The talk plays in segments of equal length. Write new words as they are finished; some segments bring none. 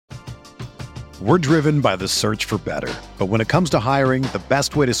We're driven by the search for better. But when it comes to hiring, the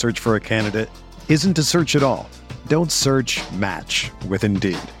best way to search for a candidate isn't to search at all. Don't search, match with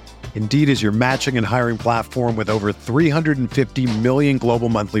Indeed. Indeed is your matching and hiring platform with over 350 million global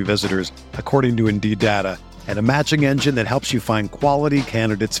monthly visitors, according to Indeed data, and a matching engine that helps you find quality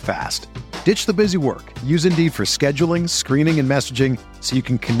candidates fast. Ditch the busy work. Use Indeed for scheduling, screening, and messaging so you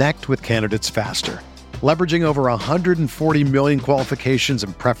can connect with candidates faster. Leveraging over 140 million qualifications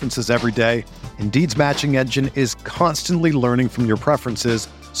and preferences every day, Indeed's matching engine is constantly learning from your preferences,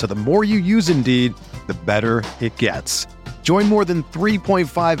 so the more you use Indeed, the better it gets. Join more than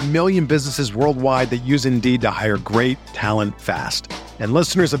 3.5 million businesses worldwide that use Indeed to hire great talent fast. And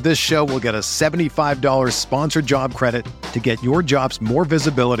listeners of this show will get a $75 sponsored job credit to get your jobs more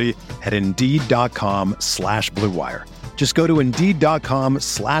visibility at Indeed.com/Blue Wire. Just go to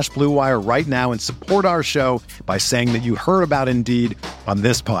Indeed.com/Blue Wire right now and support our show by saying that you heard about Indeed on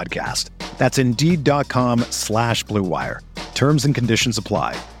this podcast. That's Indeed.com/Blue Wire. Terms and conditions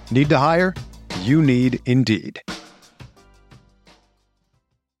apply. Need to hire? You need Indeed.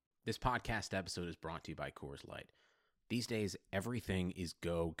 This podcast episode is brought to you by Coors Light. These days, everything is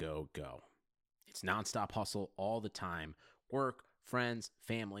go, go, go. It's nonstop hustle all the time. Work, friends,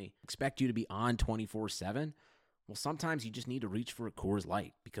 family, expect you to be on 24/7. Well, sometimes you just need to reach for a Coors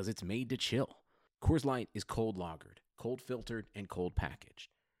Light because it's made to chill. Coors Light is cold lagered, cold filtered, and cold packaged.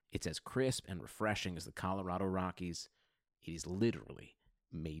 It's as crisp and refreshing as the Colorado Rockies. It is literally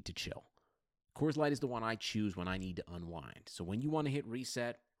made to chill. Coors Light is the one I choose when I need to unwind. So when you want to hit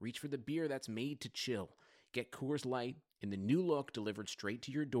reset, reach for the beer that's made to chill. Get Coors Light in the new look delivered straight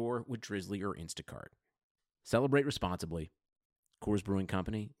to your door with Drizzly or Instacart. Celebrate responsibly. Coors Brewing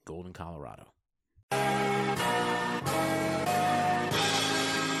Company, Golden, Colorado.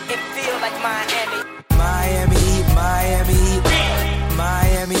 It feel like Miami. Miami, Miami,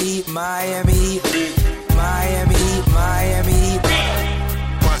 Miami, Miami, Miami, Miami, Miami,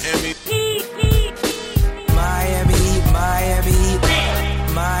 Miami, Miami,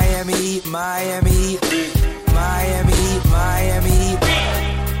 Miami, Miami, Miami, Miami.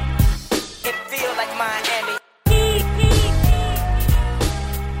 It feel like Miami.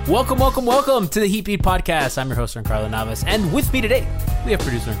 Welcome to the Heat Beat Podcast. I'm your host, Carlo Navas, and with me today, we have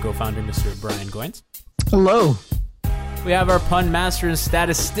producer and co-founder, Mr. Brian Goins. Hello. We have our pun master and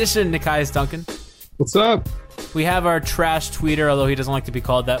statistician, Nikias Duncan. What's up? We have our trash tweeter, although he doesn't like to be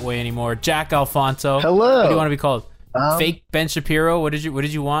called that way anymore, Jack Alfonso. Hello. What do you want to be called? Fake Ben Shapiro? What did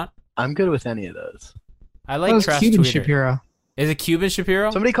you want? I'm good with any of those. I like trash Cuban tweeter. Shapiro. Is it Cuban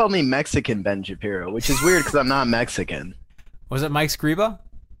Shapiro? Somebody called me Mexican Ben Shapiro, which is weird because I'm not Mexican. Was it Mike Scriba?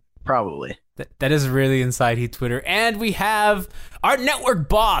 Probably. That is really inside Heat Twitter. And we have our network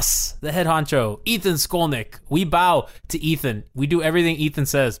boss, the head honcho, Ethan Skolnick. We bow to Ethan. We do everything Ethan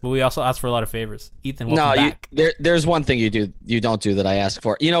says, but we also ask for a lot of favors. Ethan, welcome back. There's one thing you don't do that I ask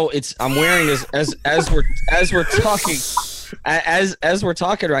for. You know, I'm wearing this as we're talking. As we're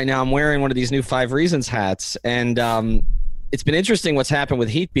talking right now, I'm wearing one of these new 5 Reasons hats, and it's been interesting what's happened with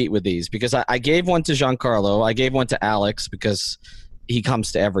Heat Beat with these, because I gave one to Giancarlo, I gave one to Alex because he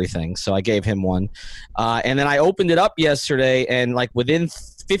comes to everything, so I gave him one, and then I opened it up yesterday, and like within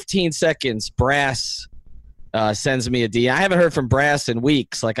 15 seconds, Brass sends me a DM. I haven't heard from Brass in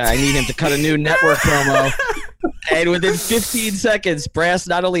weeks. Like, I need him to cut a new network promo. And within 15 seconds, Brass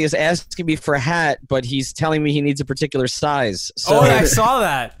not only is asking me for a hat, but he's telling me he needs a particular size. So, I saw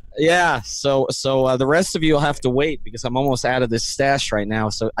that. Yeah, so the rest of you will have to wait because I'm almost out of this stash right now.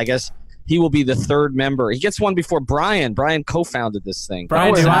 So I guess he will be the 3rd member. He gets one before Brian. Brian co-founded this thing.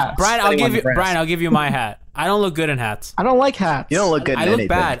 Brian, I'll give you my hat. I don't look good in hats. I don't like hats. You don't look good in anything. I look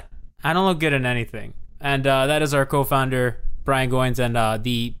bad. I don't look good in anything. And that is our co-founder, Brian Goins, and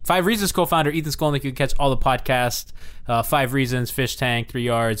the 5 Reasons co-founder, Ethan Skolnick. You can catch all the podcasts, 5 Reasons, Fish Tank, 3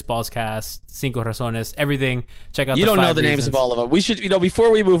 Yards, Ballscast, Cinco Razones, everything. Check out. You don't know the names of all of them. We should, before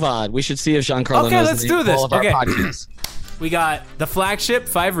we move on, we should see if Giancarlo knows let's the do name this. of all of our Okay. podcasts. We got the flagship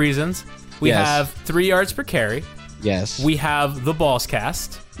 5 Reasons. We Yes. have 3 Yards per carry. Yes. We have the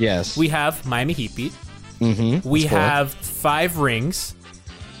Ballscast. Yes. We have Miami Heat Beat. Mm-hmm. We have 5 Rings.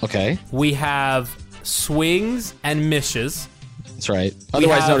 Okay. We have Swings and Mishes. That's right.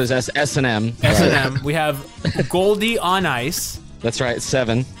 Otherwise known as S&M. S&M. We have Goldie on Ice. That's right.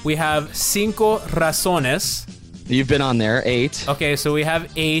 7. We have Cinco Razones. You've been on there. 8. Okay, so we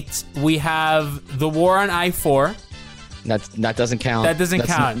have 8. We have The War on I-4. That doesn't count. That doesn't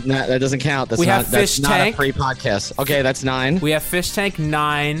count. That doesn't count. That's We not, have Fish that's Tank. not a free podcast. Okay, that's 9. We have Fish Tank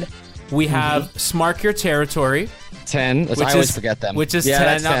 9. We have Smart Your Territory. 10. I always forget them. Which is yeah,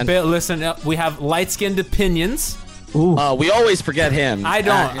 10. That's 10. Listen, we have Light Skinned Opinions. Ooh. We always forget him. I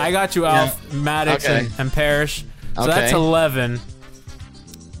don't. I got you, Alf, Maddox, Okay. and Parrish. So Okay. that's 11.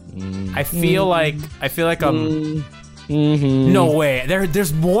 I feel like I'm. No way.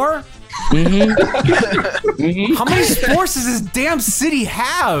 There's more. How many sports does this damn city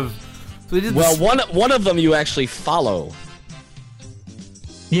have? So they did Well, this- one of them you actually follow.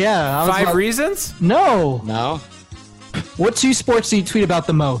 Yeah. I was 5 like, reasons. No. No. What 2 sports do you tweet about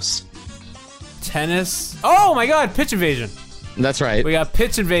the most? Tennis. Oh my God, pitch invasion. That's right. We got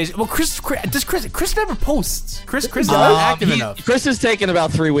pitch invasion. Well, Chris never posts. Chris is not active enough. Chris has taken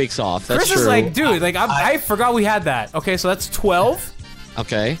about 3 weeks off. That's Chris true. is like, dude, like I forgot we had that. Okay, so that's 12.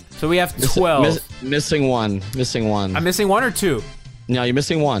 Okay. So we have 12. Missing one. I'm missing 1 or 2. No, you're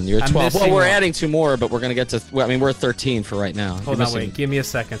missing 1. You're at I'm 12. Well, missing we're 1. adding 2 more, but we're gonna get to. We're at 13 for right now. Hold on, wait. Give me a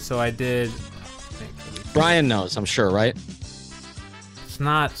second. So I did. Brian knows, I'm sure, right? It's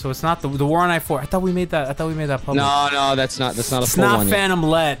not. So it's not the War on I-4. I thought we made that public. No, that's not a It's full not one. yet. Phantom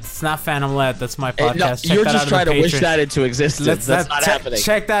Let. It's not Phantom Let. That's my No, podcast. Check you're that just out trying on to the wish Patreon. that into existence. That's not happening.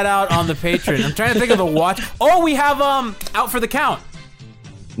 Check that out on the Patreon. I'm trying to think of the watch. Oh, we have Out for the Count.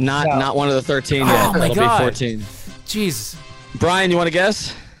 Not one of the 13 Oh yet. my That'll God. be 14. Jeez. Brian, you want to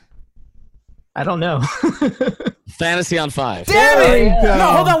guess? I don't know. Fantasy on 5. Damn There it! you go.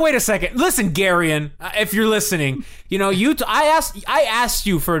 No, hold on, wait a second. Listen, Garion, if you're listening, you know I asked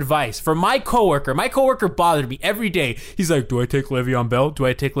you for advice for my coworker. My coworker bothered me every day. He's like, "Do I take Le'Veon Bell? Do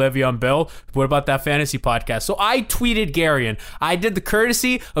I take Le'Veon Bell? What about that fantasy podcast?" So I tweeted Garion. I did the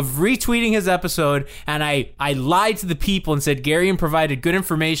courtesy of retweeting his episode, and I lied to the people and said Garion provided good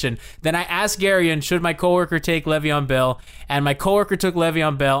information. Then I asked Garion, should my coworker take Le'Veon Bell? And my coworker took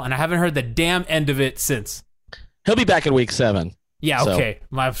Le'Veon Bell, and I haven't heard the damn end of it since. He'll be back in week 7. Yeah, So- okay.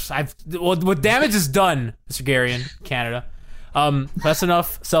 What damage is done, Mr. Garion, Canada. That's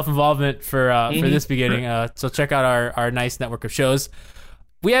enough self-involvement for this beginning. So check out our nice network of shows.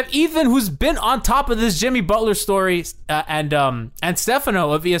 We have Ethan, who's been on top of this Jimmy Butler story, and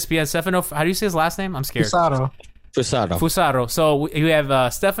Stefano of ESPN. Stefano, how do you say his last name? I'm scared. Fusaro. So we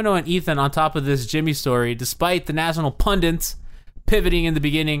have Stefano and Ethan on top of this Jimmy story, despite the national pundits pivoting in the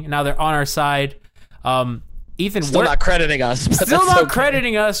beginning. Now they're on our side. Ethan, Still not crediting us. But still that's not okay.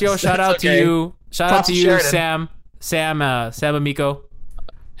 crediting us. Yo, shout out to okay. you. Shout out Props to to you, Sheridan. Sam Amico.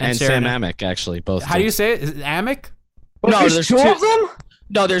 And Sam Sheridan. Amick, actually, both. How do you say it? Is it Amick? Wait, No, there's there's 2 two. of them?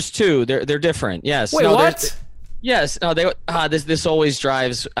 No, there's 2. They're different. Yes. Wait, no, what? Yes. No, they. This always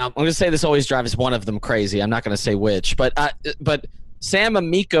drives. I'm going to say this always drives one of them crazy. I'm not going to say which, but Sam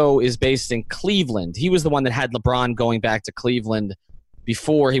Amico is based in Cleveland. He was the one that had LeBron going back to Cleveland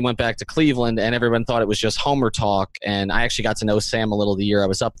before he went back to Cleveland, and everyone thought it was just Homer talk. And I actually got to know Sam a little the year I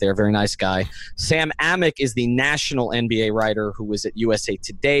was up there. Very nice guy. Sam Amick is the national NBA writer who was at USA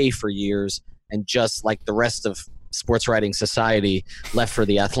Today for years, and just like the rest of sports writing society, left for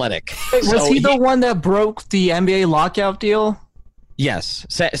the Athletic. Wait, was So he the one that broke the NBA lockout deal? Yes,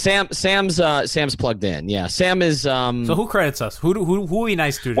 Sam's plugged in. Yeah, Sam is. So who credits us? Who are we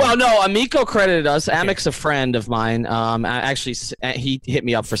nice to? Well, no, Amico credited us. Amic's a friend of mine. Actually, he hit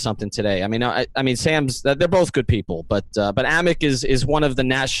me up for something today. I mean, Sam's. They're both good people, but Amic is one of the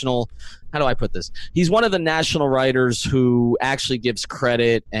national. How do I put this? He's one of the national writers who actually gives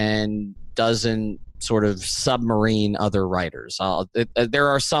credit and doesn't sort of submarine other writers. There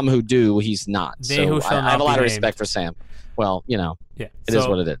are some who do. He's not. They who shall I have not a lot be of named. respect for Sam. Well, yeah, it is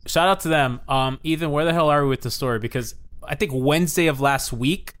what it is. Shout out to them. Ethan, where the hell are we with the story? Because I think Wednesday of last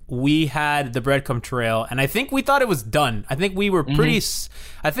week we had the breadcrumb trail, and I think we thought it was done. I think we were pretty.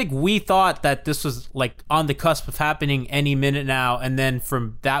 I think we thought that this was like on the cusp of happening any minute now, and then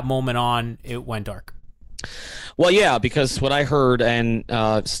from that moment on, it went dark. Well, yeah, because what I heard, and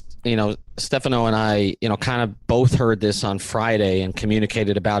Stefano and I, kind of both heard this on Friday and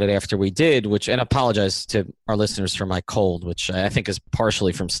communicated about it after we did. And apologize to our listeners for my cold, which I think is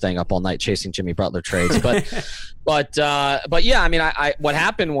partially from staying up all night chasing Jimmy Butler trades. But yeah, I mean, I what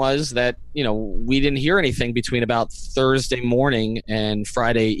happened was that we didn't hear anything between about Thursday morning and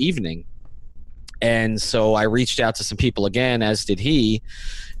Friday evening. And so I reached out to some people again, as did he,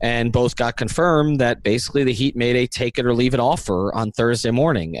 and both got confirmed that basically the Heat made a take it or leave it offer on Thursday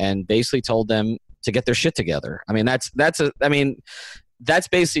morning and basically told them to get their shit together. I mean, that's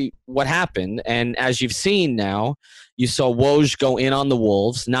basically what happened. And as you've seen now, you saw Woj go in on the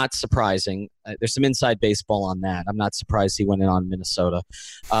Wolves. Not surprising. There's some inside baseball on that. I'm not surprised he went in on Minnesota.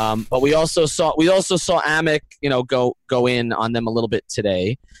 But we also saw Amick, go in on them a little bit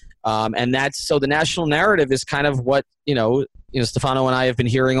today. And that's so the national narrative is kind of what Stefano and I have been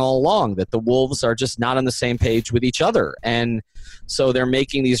hearing all along, that the Wolves are just not on the same page with each other, and so they're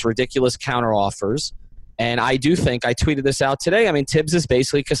making these ridiculous counter offers. And I do think, I tweeted this out today, I mean, Tibbs is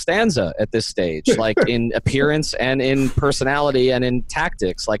basically Costanza at this stage, like in appearance and in personality and in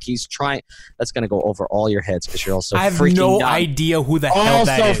tactics. Like he's trying, that's going to go over all your heads because you're also I have freaking no young. idea who the hell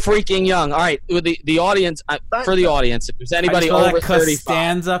that is. Also freaking young. All right, with the audience, for the audience, if there's anybody over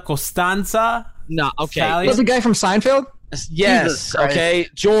 35. Costanza? No, okay. Italian? Was the guy from Seinfeld? Yes, okay.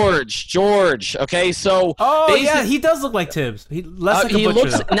 George. Okay, so yeah, he does look like Tibbs. He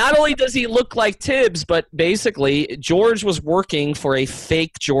looks not only does he look like Tibbs, but basically George was working for a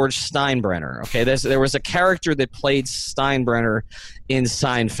fake George Steinbrenner. Okay, there was a character that played Steinbrenner in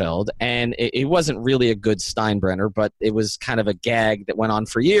Seinfeld, and it wasn't really a good Steinbrenner, but it was kind of a gag that went on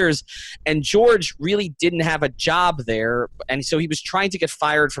for years. And George really didn't have a job there, and so he was trying to get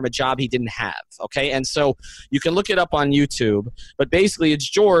fired from a job he didn't have. Okay, and so you can look it up on YouTube, but basically it's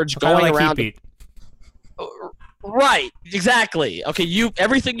George going around. Right, exactly. Okay,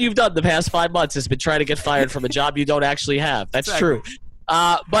 everything you've done the past 5 months has been trying to get fired from a job you don't actually have. That's true.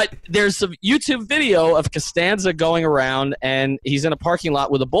 But there's some YouTube video of Costanza going around, and he's in a parking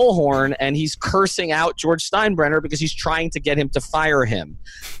lot with a bullhorn, and he's cursing out George Steinbrenner because he's trying to get him to fire him.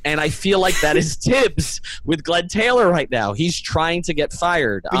 And I feel like that is Tibbs with Glenn Taylor right now. He's trying to get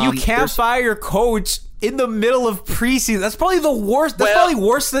fired. But you can't fire your coach in the middle of preseason. That's probably the worst. That's probably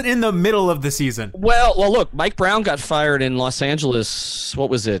worse than in the middle of the season. Well, look, Mike Brown got fired in Los Angeles. What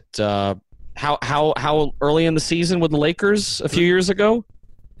was it? How early in the season with the Lakers a few years ago?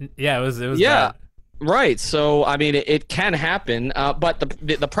 Yeah, it was yeah. bad. Right. So I mean, it can happen, but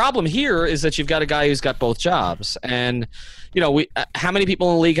the problem here is that you've got a guy who's got both jobs, and how many people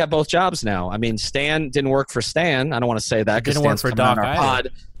in the league have both jobs now? I mean, Stan didn't work for Stan. I don't want to say that because didn't work Stan's for coming on Doc our either.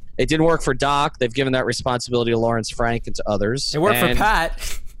 pod. It didn't work for Doc. They've given that responsibility to Lawrence Frank and to others. It worked for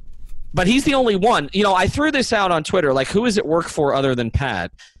Pat. But he's the only one. I threw this out on Twitter, like, who does it work for other than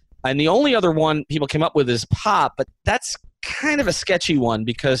Pat? And the only other one people came up with is Pop, but that's kind of a sketchy one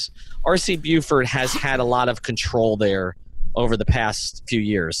because R.C. Buford has had a lot of control there over the past few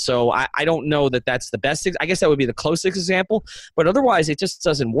years. So I don't know that that's the best. I guess that would be the closest example, but otherwise it just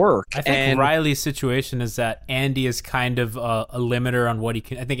doesn't work. I think Riley's situation is that Andy is kind of a limiter on what he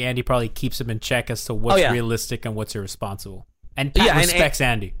can. I think Andy probably keeps him in check as to what's realistic and what's irresponsible. And Pat respects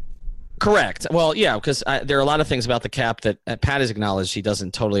Andy. Correct. Well, yeah, because there are a lot of things about the cap that Pat has acknowledged he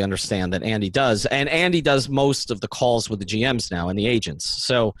doesn't totally understand that Andy does. And Andy does most of the calls with the GMs now and the agents.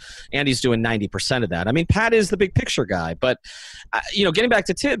 So Andy's doing 90% of that. I mean, Pat is the big picture guy. But, getting back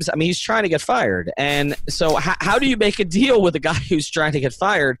to Tibbs, I mean, he's trying to get fired. And so how do you make a deal with a guy who's trying to get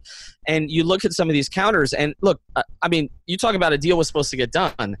fired? And you look at some of these counters. And look, I mean, you talk about a deal was supposed to get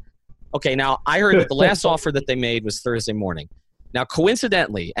done. Okay, now I heard that the last offer that they made was Thursday morning. Now,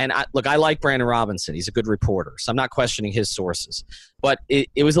 coincidentally, and I like Brandon Robinson. He's a good reporter, so I'm not questioning his sources. But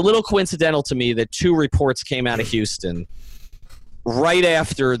it was a little coincidental to me that 2 reports came out of Houston right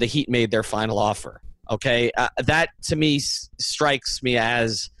after the Heat made their final offer. Okay? That, to me, strikes me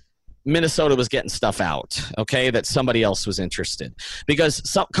as Minnesota was getting stuff out, okay, that somebody else was interested. Because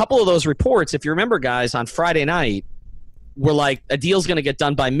a couple of those reports, if you remember, guys, on Friday night, we're like, a deal's going to get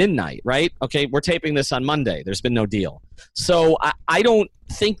done by midnight, right? Okay, we're taping this on Monday. There's been no deal. So I don't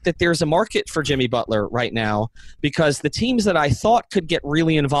think that there's a market for Jimmy Butler right now because the teams that I thought could get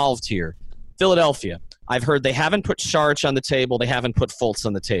really involved here, Philadelphia, I've heard they haven't put Saric on the table. They haven't put Fultz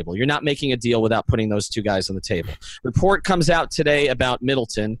on the table. You're not making a deal without putting those 2 guys on the table. Report comes out today about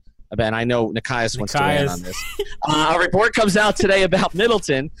Middleton. And I know Nikias wants to weigh in on this. A report comes out today about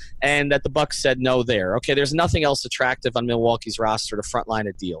Middleton, and that the Bucks said no there. Okay, there's nothing else attractive on Milwaukee's roster to frontline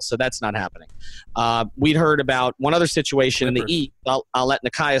a deal, so that's not happening. We'd heard about one other situation in the East. I'll let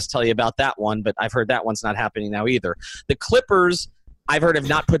Nikias tell you about that one, but I've heard that one's not happening now either. The Clippers, I've heard, have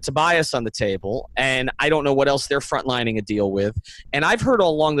not put Tobias on the table, and I don't know what else they're frontlining a deal with. And I've heard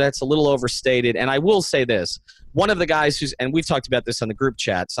all along that it's a little overstated, and I will say this. One of the guys and we've talked about this on the group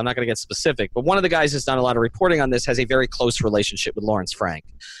chat, so I'm not going to get specific, but one of the guys who's done a lot of reporting on this has a very close relationship with Lawrence Frank.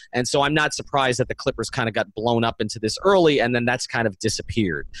 And so I'm not surprised that the Clippers kind of got blown up into this early, and then that's kind of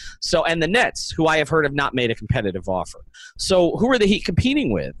disappeared. So, and the Nets, who I have heard have not made a competitive offer. So who are the Heat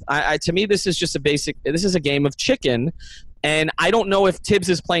competing with? To me, this is just this is a game of chicken. And I don't know if Tibbs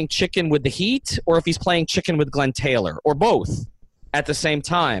is playing chicken with the Heat or if he's playing chicken with Glenn Taylor or both at the same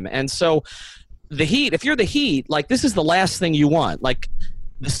time. And so the Heat, if you're the Heat, like, this is the last thing you want. Like,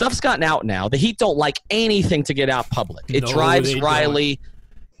 the stuff's gotten out now. The Heat don't like anything to get out public. It drives Riley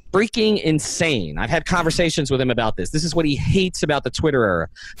freaking insane. I've had conversations with him about this. This is what he hates about the Twitter era,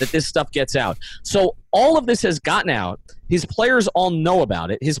 that this stuff gets out. So all of this has gotten out. His players all know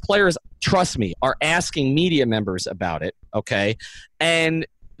about it. His players, trust me, are asking media members about it, okay? And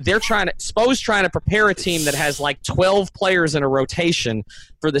Spo's trying to prepare a team that has like 12 players in a rotation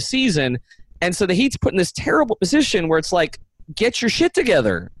for the season. And so the Heat's put in this terrible position where it's like, get your shit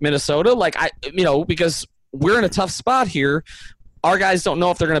together, Minnesota. Like, because we're in a tough spot here. Our guys don't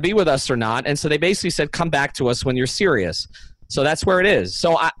know if they're going to be with us or not. And so they basically said, come back to us when you're serious. So that's where it is.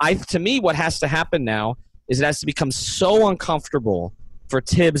 So to me, what has to happen now is it has to become so uncomfortable for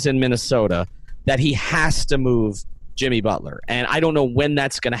Tibbs in Minnesota that he has to move Jimmy Butler. And I don't know when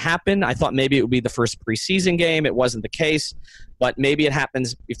that's going to happen. I thought maybe it would be the first preseason game. It wasn't the case. But maybe it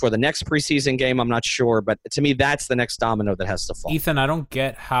happens before the next preseason game. I'm not sure. But to me, that's the next domino that has to fall. Ethan, I don't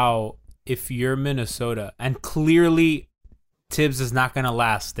get how, if you're Minnesota, and clearly Tibbs is not going to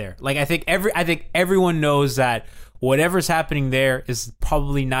last there. Like, I think everyone knows that whatever's happening there is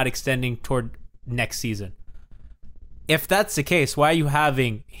probably not extending toward next season. If that's the case, why are you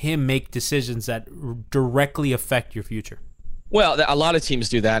having him make decisions that directly affect your future? Well, a lot of teams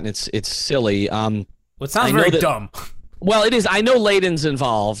do that, and it's silly. Well, it sounds very dumb. Well, it is. I know Layden's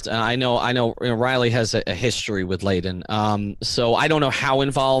involved. I know Riley has a history with Layden. So I don't know how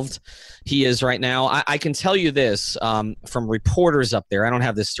involved he is right now. I can tell you this from reporters up there. I don't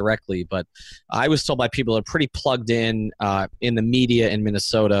have this directly, but I was told by people that are pretty plugged in the media in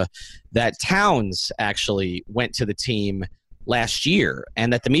Minnesota that Towns actually went to the team last year,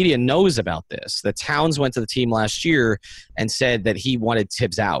 and that the media knows about this. That Towns went to the team last year and said that he wanted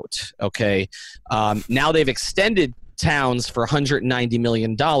Tibbs out. Okay, now they've extended Towns for $190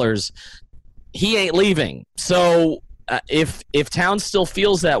 million. He ain't leaving. So if Towns still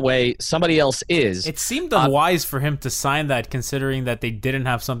feels that way, somebody else is. It seemed unwise for him to sign that, considering that they didn't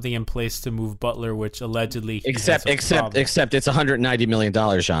have something in place to move Butler, which allegedly except it's $190 million,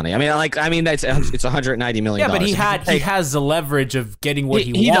 Johnny. It's $190 million. Yeah, but he has the leverage of getting what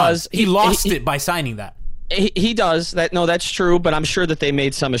he wants. He lost it by signing that. He does that. No, that's true. But I'm sure that they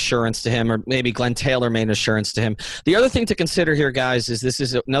made some assurance to him, or maybe Glenn Taylor made an assurance to him. The other thing to consider here, guys, is this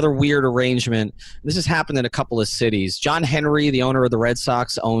is another weird arrangement. This has happened in a couple of cities. John Henry, the owner of the Red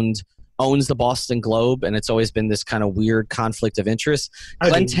Sox, owns the Boston Globe, and it's always been this kind of weird conflict of interest.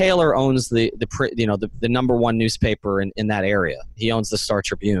 Glenn Taylor owns the number one newspaper in that area. He owns the Star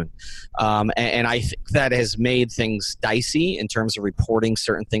Tribune, and I think that has made things dicey in terms of reporting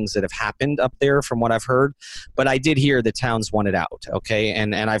certain things that have happened up there, from what I've heard. But I did hear that Towns wanted out. Okay,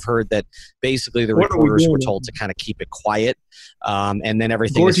 and I've heard that basically the reporters were told to kind of keep it quiet, and then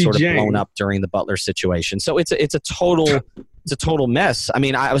everything is sort of blown up during the Butler situation. So it's a total mess. I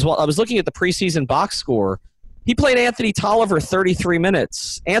mean, I was looking at the preseason box score. He played Anthony Tolliver 33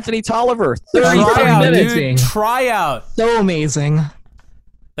 minutes. Anthony Tolliver 33 minutes. Dude, tryout. So amazing.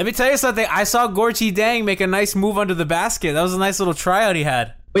 Let me tell you something. I saw Gorgie Dang make a nice move under the basket. That was a nice little tryout he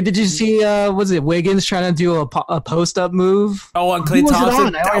had. Wait, did you see, was it Wiggins trying to do a post-up move? Oh, on Klay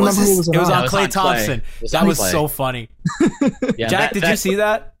Thompson? It was on Klay Thompson. That was so funny. Yeah, Jack, did you see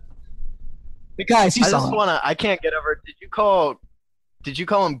that? Guys, I can't get over. Did you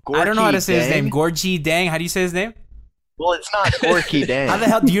call him Gorgie? I don't know how to say Dang? his name. Gorgie Dang. How do you say his name? Well, it's not Gorgie Dang. How the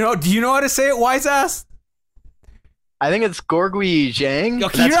hell do you know how to say it, wise ass? I think it's Gorgie Zhang.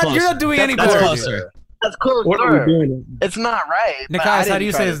 Okay, you're not doing any better. Closer. That's closer. What are we doing? It's not right. Nikai, how do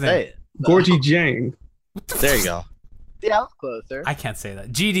you say his name? Gorgie Jang. There you go. Yeah, closer. I can't say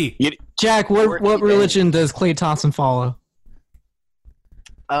that. GD. Jack, what religion does Klay Thompson follow?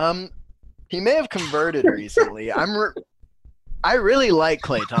 He may have converted recently. I really like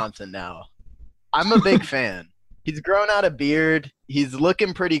Klay Thompson now. I'm a big fan. He's grown out a beard. He's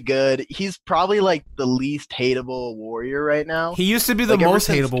looking pretty good. He's probably like the least hateable Warrior right now. He used to be the most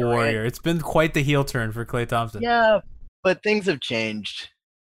hateable Warrior. It's been quite the heel turn for Klay Thompson. Yeah, but things have changed.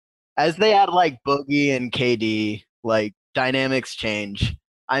 As they add like Boogie and KD, like dynamics change.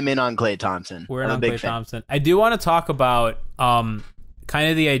 I'm in on Klay Thompson. We're in on Klay Thompson. I do want to talk about kind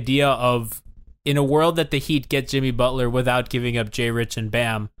of the idea of, in a world that the Heat get Jimmy Butler without giving up Jay Rich and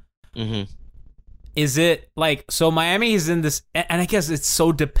Bam. Mm-hmm. Is it like, so Miami is in this, and I guess it's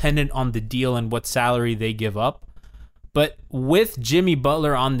so dependent on the deal and what salary they give up. But with Jimmy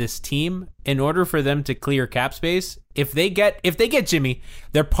Butler on this team, in order for them to clear cap space, if they get Jimmy,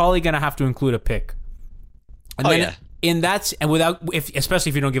 they're probably going to have to include a pick. And especially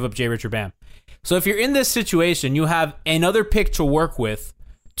if you don't give up Jay Rich or Bam. So if you're in this situation, you have another pick to work with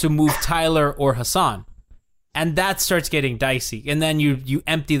to move Tyler or Hassan. And that starts getting dicey. And then you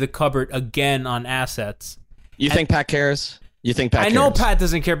empty the cupboard again on assets. You think Pat cares? You think Pat I know cares? Pat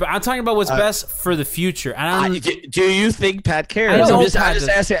doesn't care, but I'm talking about what's best for the future. Do you think Pat cares? I know I'm just Pat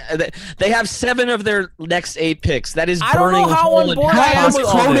asking. They have 7 of their next 8 picks. That is I don't know burning a how hole on board in I Pat's am Pat was with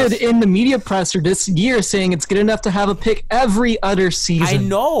all pocket. quoted in the media presser this year saying it's good enough to have a pick every other season. I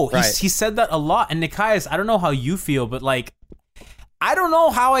know. Right. He said that a lot. And Nikias, I don't know how you feel, but like, I don't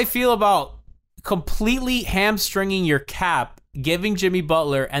know how I feel about completely hamstringing your cap, giving Jimmy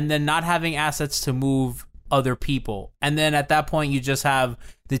Butler, and then not having assets to move other people. And then at that point, you just have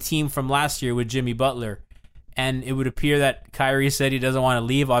the team from last year with Jimmy Butler. And it would appear that Kyrie said he doesn't want to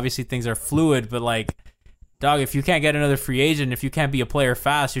leave. Obviously, things are fluid, but like, dog, if you can't get another free agent, if you can't be a player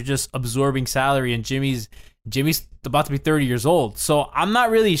fast, you're just absorbing salary. And Jimmy's about to be 30 years old. So I'm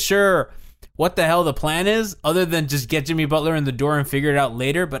not really sure what the hell the plan is, other than just get Jimmy Butler in the door and figure it out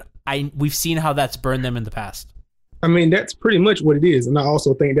later. But we've seen how that's burned them in the past. I mean, that's pretty much what it is. And I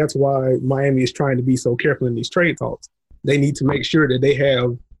also think that's why Miami is trying to be so careful in these trade talks. They need to make sure that they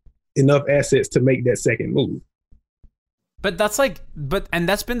have enough assets to make that second move. But that's and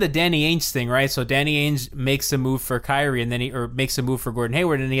that's been the Danny Ainge thing, right? So Danny Ainge makes a move for Kyrie, and then makes a move for Gordon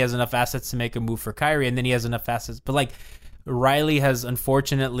Hayward, and he has enough assets to make a move for Kyrie, and then he has enough assets. But like, Riley has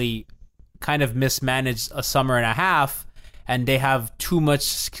unfortunately kind of mismanaged a summer and a half, and they have too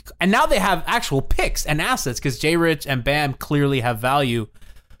much, and now they have actual picks and assets because J. Rich and Bam clearly have value.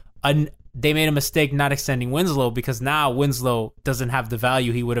 And they made a mistake not extending Winslow, because now Winslow doesn't have the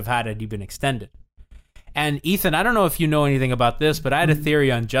value he would have had he been extended. And Ethan, I don't know if you know anything about this, but I had a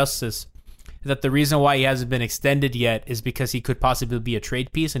theory on Justice that the reason why he hasn't been extended yet is because he could possibly be a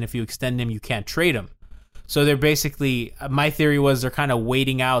trade piece, and if you extend him, you can't trade him. So they're basically, my theory was they're kind of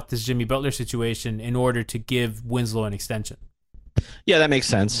waiting out this Jimmy Butler situation in order to give Winslow an extension. Yeah, that makes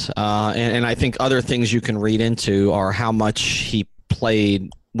sense. And I think other things you can read into are how much he played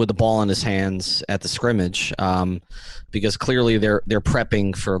with the ball in his hands at the scrimmage, because clearly they're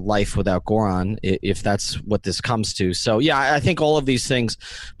prepping for life without Goran, if that's what this comes to. So yeah, I think all of these things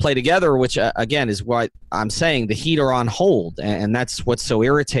play together, which again is what I'm saying. The Heat are on hold, and that's what's so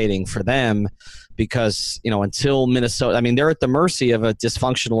irritating for them, because until Minnesota, I mean, they're at the mercy of a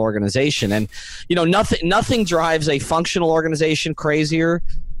dysfunctional organization, and nothing drives a functional organization crazier.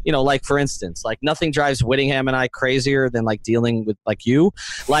 Like, for instance, like, nothing drives Whittingham and I crazier than like dealing with like you,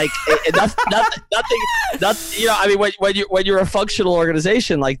 like nothing. I mean, when you're a functional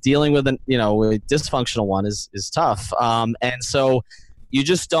organization, like dealing with a dysfunctional one is tough. And so you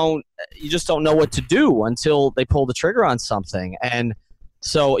just don't know what to do until they pull the trigger on something. And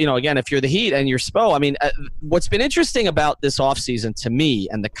so, again, if you're the Heat and you're Spo, I mean, what's been interesting about this offseason to me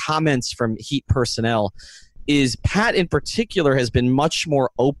and the comments from Heat personnel is Pat in particular has been much more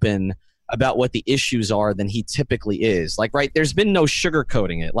open about what the issues are than he typically is. Like, right, there's been no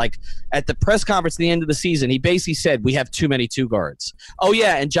sugarcoating it. Like, at the press conference at the end of the season, he basically said, we have too many 2 guards. Oh,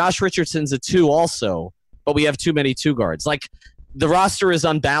 yeah, and Josh Richardson's a 2 also, but we have too many 2 guards. Like, the roster is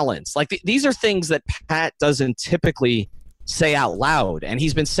unbalanced. Like, these are things that Pat doesn't typically say out loud, and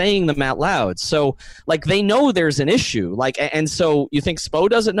he's been saying them out loud. So like, they know there's an issue, like, and so you think Spo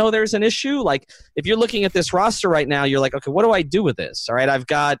doesn't know there's an issue? Like, if you're looking at this roster right now, you're like, okay, what do I do with this? All right, I've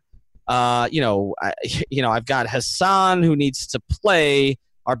got I've got Hassan who needs to play.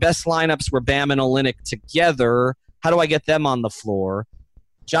 Our best lineups were Bam and Olynyk together. How do I get them on the floor?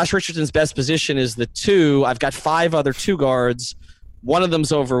 Josh Richardson's best position is the 2. I've got 5 other 2 guards. One of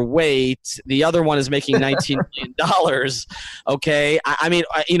them's overweight. The other one is making $19 million. Okay. I mean,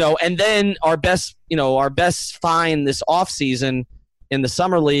 and then our best find this offseason in the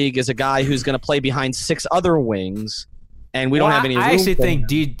summer league is a guy who's going to play behind 6 other wings, and we don't have any room. I actually for think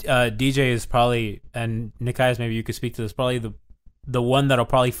DJ is probably, and Nikias, maybe you could speak to this, probably the one that'll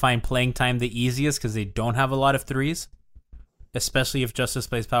probably find playing time the easiest, because they don't have a lot of threes, especially if Justice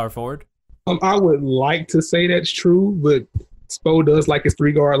plays power forward. I would like to say that's true, but Spo does like his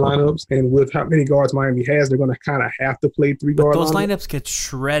 3-guard lineups, and with how many guards Miami has, they're going to kind of have to play 3-guard Those lineups. lineups get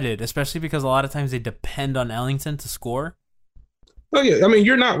shredded, especially because a lot of times they depend on Ellington to score. Oh yeah, I mean,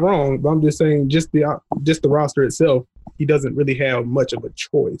 you're not wrong, but I'm just saying, just the roster itself, he doesn't really have much of a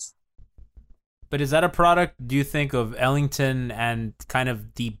choice. But is that a product, do you think, of Ellington and kind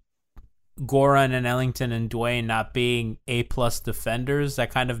of the Goran and Ellington and Dwayne not being A-plus defenders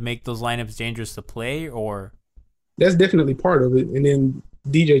that kind of make those lineups dangerous to play, or? That's definitely part of it. And then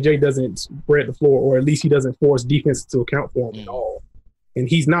DJJ doesn't spread the floor, or at least he doesn't force defense to account for him at all. And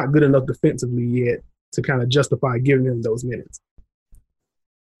he's not good enough defensively yet to kind of justify giving him those minutes.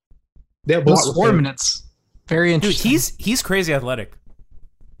 That block Those 4 minutes, very interesting. Dude, he's crazy athletic.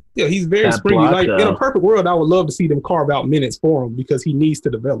 Yeah, he's very That springy. block, Like, in a perfect world, I would love to see them carve out minutes for him, because he needs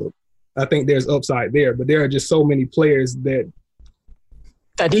to develop. I think there's upside there, but there are just so many players that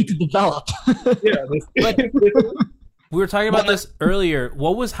need to develop. yeah. We were talking about this earlier.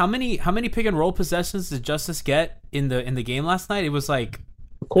 How many pick and roll possessions did Justice get in the game last night? It was like,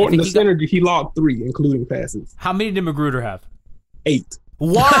 according to Synergy, he logged 3, including passes. How many did Magruder have? 8.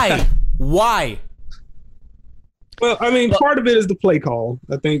 Why? Why? Well, I mean, part of it is the play call.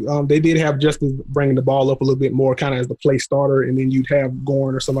 I think they did have Justice bringing the ball up a little bit more, kind of as the play starter, and then you'd have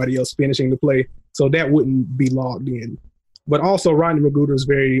Goran or somebody else finishing the play, so that wouldn't be logged in. But also, Rodney Magruder is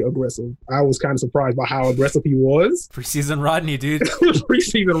very aggressive. I was kind of surprised by how aggressive he was. Preseason Rodney, dude.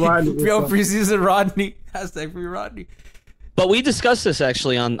 Preseason Rodney. Yo, preseason Rodney. Hashtag free Rodney. But we discussed this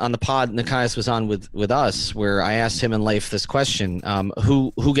actually on the pod. Nikias was on with us, where I asked him and Leif this question: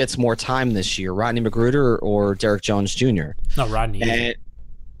 who gets more time this year, Rodney Magruder or Derek Jones Jr.? No, Rodney.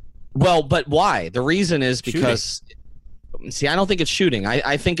 Well, but why? The reason is because. See, I don't think it's shooting.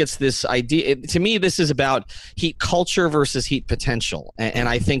 I think it's this idea. To me, this is about Heat culture versus Heat potential. And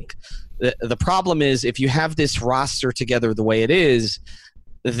I think the problem is if you have this roster together the way it is,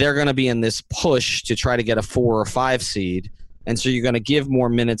 they're going to be in this push to try to get a 4 or 5 seed. And so you're going to give more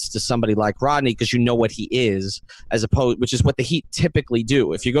minutes to somebody like Rodney because you know what he is, which is what the Heat typically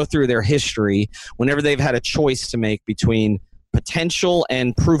do. If you go through their history, whenever they've had a choice to make between potential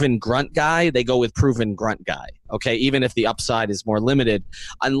and proven grunt guy, they go with proven grunt guy. Okay, even if the upside is more limited,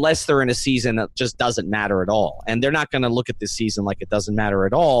 unless they're in a season that just doesn't matter at all, and they're not going to look at this season like it doesn't matter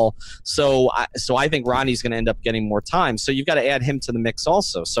at all. So I think Rodney's going to end up getting more time. So you've got to add him to the mix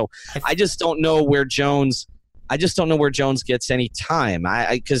also. So I just don't know where Jones. I just don't know where Jones gets any time.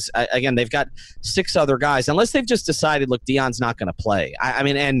 Because again, they've got 6 other guys. Unless they've just decided, look, Dion's not going to play.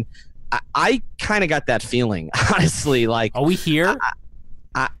 I kind of got that feeling, honestly. Like, are we here?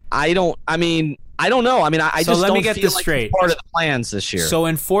 I don't know. I so just let don't me get feel this like straight. It's part of the plans this year. So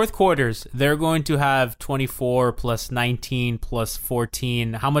in fourth quarters, they're going to have 24 plus 19 plus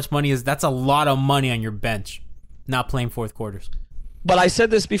 14. How much money is that's a lot of money on your bench, not playing fourth quarters. But I said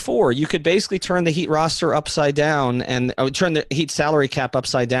this before. You could basically turn the Heat roster upside down and turn the Heat salary cap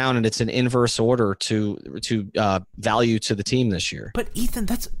upside down, and it's an inverse order to value to the team this year. But Ethan,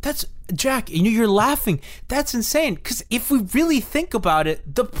 that's Jack. You're laughing. That's insane. Because if we really think about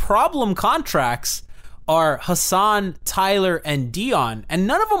it, the problem contracts are Hassan, Tyler, and Dion, and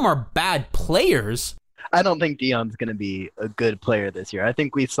none of them are bad players. I don't think Dion's going to be a good player this year. I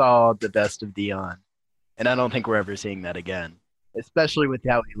think we saw the best of Dion, and I don't think we're ever seeing that again. Especially with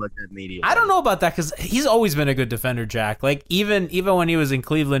how he looked at media. I don't know about that because he's always been a good defender, Jack. Like even when he was in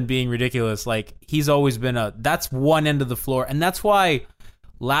Cleveland being ridiculous, like he's always been that's one end of the floor. And that's why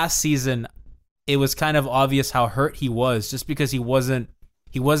last season it was kind of obvious how hurt he was just because he wasn't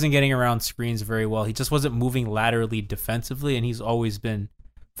getting around screens very well. He just wasn't moving laterally defensively, and he's always been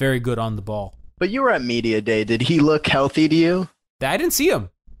very good on the ball. But you were at media day. Did he look healthy to you? I didn't see him.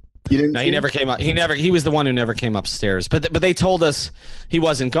 He never came up. He was the one who never came upstairs. But they told us he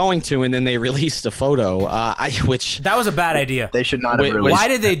wasn't going to, and then they released a photo. Which that was a bad idea. They should not have released. Why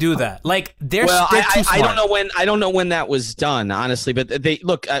did they do that? Like they're too smart. I don't know when that was done, honestly. But they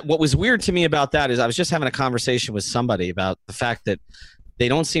look. What was weird to me about that is I was just having a conversation with somebody about the fact that they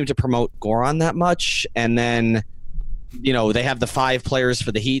don't seem to promote Goran that much, and then. They have the 5 players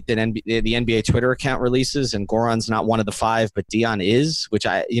for the Heat that the NBA Twitter account releases, and Goran's not one of the 5, but Dion is, which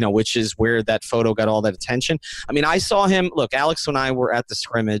is where that photo got all that attention. I mean, I saw him. Look, Alex and I were at the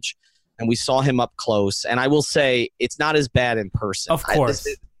scrimmage, and we saw him up close. And I will say, it's not as bad in person. Of course,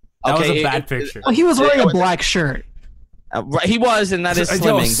 that was a bad picture. He was wearing a black shirt. Right, he was, and that is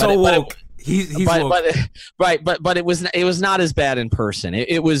slimming. So woke. He's but it was not as bad in person.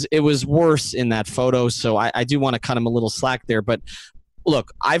 It was worse in that photo. So I do want to cut him a little slack there. But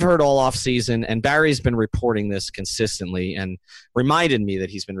look, I've heard all off season, and Barry's been reporting this consistently, and reminded me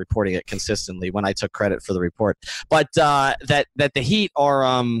that he's been reporting it consistently when I took credit for the report. But that the Heat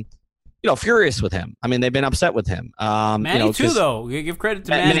are furious with him. I mean, they've been upset with him. Manny too, though. You give credit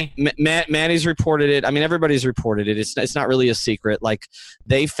to Manny. Manny's reported it. I mean, everybody's reported it. It's not really a secret. Like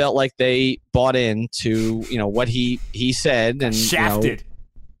they felt like they bought into what he said and shafted.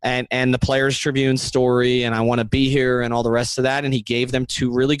 And the Players Tribune story, and I want to be here, and all the rest of that. And he gave them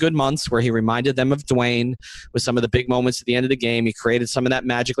 2 really good months where he reminded them of Dwayne with some of the big moments at the end of the game. He created some of that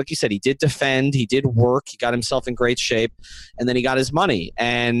magic. Like you said, he did defend, he did work, he got himself in great shape, and then he got his money.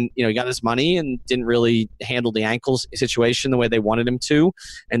 And, he got his money and didn't really handle the ankles situation the way they wanted him to,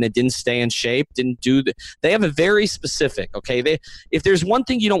 and they didn't stay in shape, they have a very specific, okay? If there's one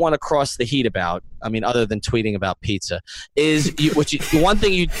thing you don't want to cross the Heat about, I mean, other than tweeting about pizza, is one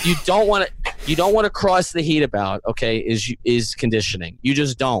thing you don't want to. you don't want to cross the Heat about, okay, is conditioning. You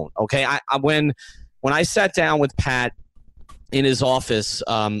just don't, okay? When I sat down with Pat in his office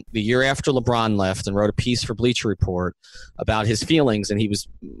the year after LeBron left and wrote a piece for Bleacher Report about his feelings, and he was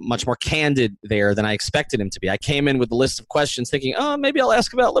much more candid there than I expected him to be. I came in with a list of questions thinking, oh, maybe I'll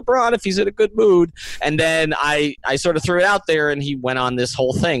ask about LeBron if he's in a good mood. And then I sort of threw it out there, and he went on this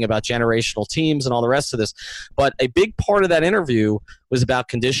whole thing about generational teams and all the rest of this. But a big part of that interview was about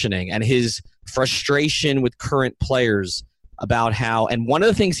conditioning and his frustration with current players about how, and one of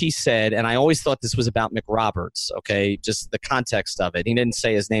the things he said, and I always thought this was about McRoberts, okay, just the context of it. He didn't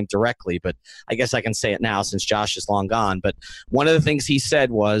say his name directly, but I guess I can say it now since Josh is long gone. But one of the things he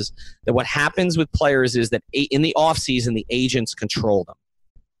said was that what happens with players is that in the offseason, the agents control them.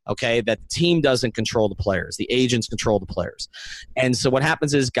 Okay, that the team doesn't control the players. The agents control the players. And so what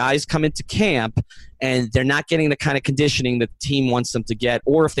happens is guys come into camp and they're not getting the kind of conditioning that the team wants them to get,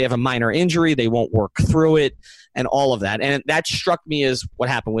 or if they have a minor injury, they won't work through it and all of that. And that struck me as what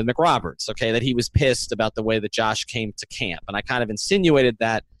happened with McRoberts, okay, that he was pissed about the way that Josh came to camp. And I kind of insinuated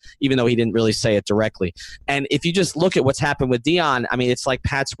that, even though he didn't really say it directly. And if you just look at what's happened with Dion, I mean, it's like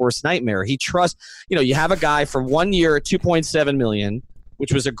Pat's worst nightmare. He trusts, you have a guy for 1 year at $2.7 million,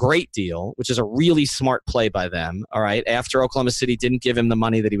 which was a great deal, which is a really smart play by them, all right, after Oklahoma City didn't give him the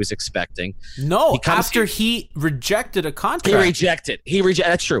money that he was expecting. No, after he rejected a contract.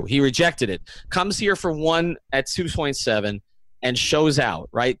 That's true. He rejected it. Comes here for 1 at 2.7 and shows out,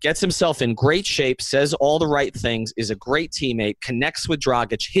 right? Gets himself in great shape, says all the right things, is a great teammate, connects with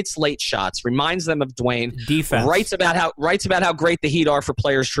Dragic, hits late shots, reminds them of Dwayne, defense, writes about how great the Heat are for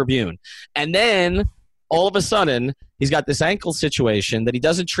Players Tribune. And then all of a sudden, he's got this ankle situation that he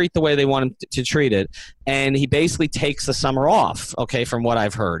doesn't treat the way they want him to treat it, and he basically takes the summer off, okay, from what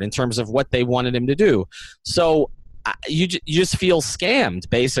I've heard, in terms of what they wanted him to do. So you just feel scammed,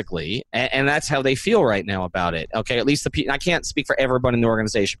 basically, and that's how they feel right now about it, okay? At least I can't speak for everyone in the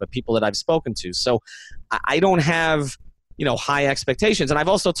organization, but people that I've spoken to. So I don't have high expectations. And I've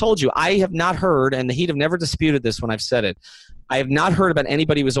also told you, I have not heard, and the Heat have never disputed this when I've said it, I have not heard about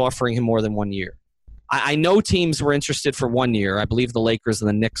anybody who was offering him more than 1 year. I know teams were interested for 1 year. I believe the Lakers and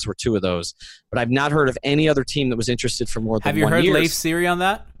the Knicks were 2 of those. But I've not heard of any other team that was interested for more than 1 year. Have you heard Leif's theory on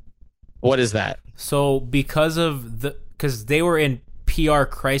that? What is that? So because they were in PR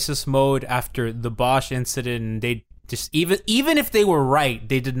crisis mode after the Bosch incident, and they just even if they were right,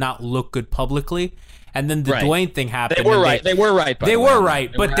 they did not look good publicly. And then the Dwayne thing happened. They were right. They were right. They were right,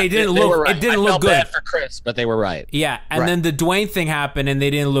 but they didn't look. It didn't look good. I felt bad for Chris, but they were right. Yeah, and then the Dwayne thing happened, and they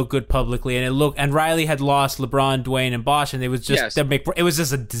didn't look good publicly. And Riley had lost LeBron, Dwayne, and Bosch, and it was just it was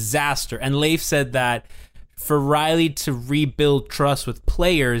just a disaster. And Leif said that for Riley to rebuild trust with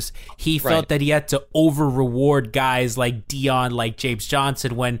players, he felt that he had to over-reward guys like Dion, like James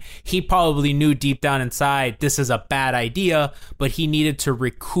Johnson, when he probably knew deep down inside this is a bad idea, but he needed to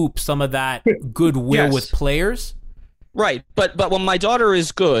recoup some of that goodwill with players. Right, but when my daughter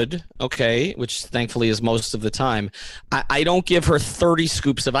is good, okay, which thankfully is most of the time, I don't give her 30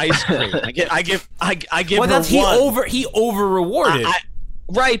 scoops of ice cream. I give well, her one. He over-rewarded.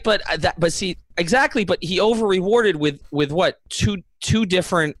 Right, but see, exactly, but he over-rewarded with what? Two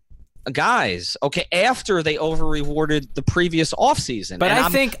different guys, okay, after they over-rewarded the previous offseason. But I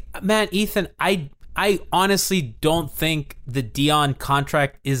think, man, Ethan, I honestly don't think the Dion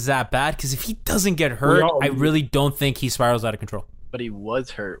contract is that bad, because if he doesn't get hurt, I really don't think he spirals out of control. But he was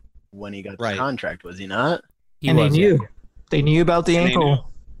hurt when he got the contract, was he not? They knew. They knew about the ankle.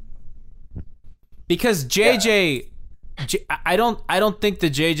 Because JJ... I don't think the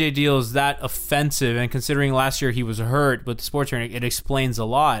JJ deal is that offensive, and considering last year he was hurt with the sports training, it explains a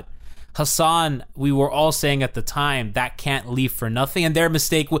lot. Hassan, we were all saying at the time, that can't leave for nothing, and their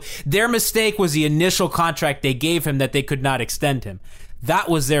mistake was the initial contract they gave him that they could not extend him. That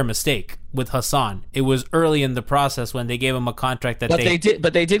was their mistake with Hassan. It was early in the process when they gave him a contract that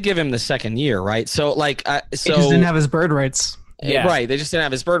they did give him the second year, right? So he just didn't have his bird rights. Yeah. Right, they just didn't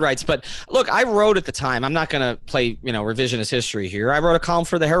have his bird rights. But look, I wrote at the time, I'm not going to play revisionist history here. I wrote a column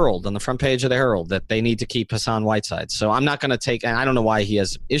for the Herald on the front page of the Herald that they need to keep Hassan Whiteside. So I'm not going to take, and I don't know why he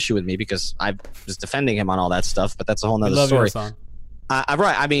has issue with me, because I was defending him on all that stuff, but that's a whole nother story.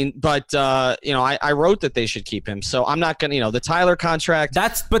 Right. I mean, but I wrote that they should keep him, so I'm not gonna. The Tyler contract.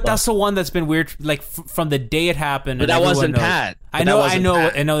 That's the one that's been weird, like from the day it happened. But that wasn't Pat. I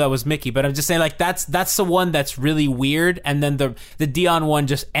know that was Mickey, but I'm just saying, like that's the one that's really weird. And then the Dion one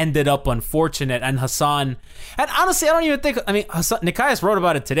just ended up unfortunate, and Hassan. And honestly, I don't even think. I mean, Nikias wrote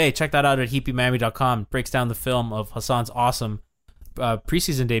about it today. Check that out at heapymiami.com. Breaks down the film of Hassan's awesome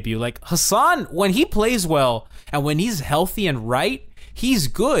preseason debut. Like Hassan, when he plays well and when he's healthy and right, he's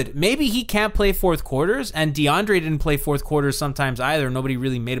good. Maybe he can't play fourth quarters, and DeAndre didn't play fourth quarters sometimes either. Nobody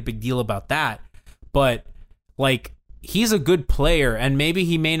really made a big deal about that. But, like, he's a good player, and maybe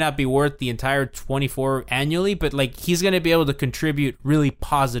he may not be worth the entire 24 annually, but, like, he's going to be able to contribute really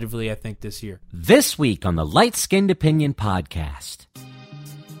positively, I think, this year. This week on the Light Skinned Opinion Podcast.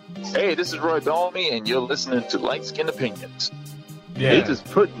 Hey, this is Roy Bellamy, and you're listening to Light Skinned Opinions. Yeah. They just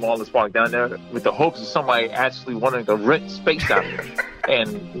put Marlins Park down there with the hopes of somebody actually wanting to rent space down there.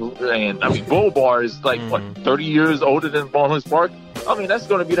 And I mean, Bull Bar is like, what, 30 years older than Marlins Park? I mean, that's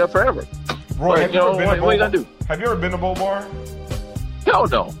going to be there forever. Roy, but, what are you going to do? Have you ever been to Bull Bar? Hell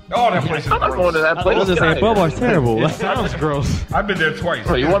no. Oh, that place is I'm not going to that place. Bull Bar's terrible. That sounds gross. I've been there twice.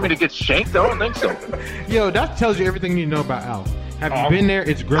 Bro, you want me to get shanked? I don't think so. Yo, that tells you everything you know about Al. Have you been there?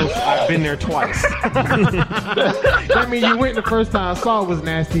 It's gross. I've been there twice. I mean, you went the first time, saw it was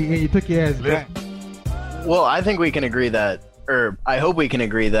nasty, and you took your ass back. Well, I think we can agree that, or I hope we can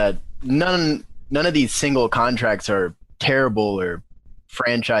agree that none of these single contracts are terrible or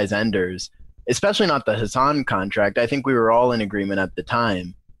franchise enders, especially not the Hassan contract. I think we were all in agreement at the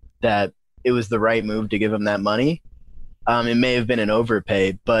time that it was the right move to give him that money. It may have been an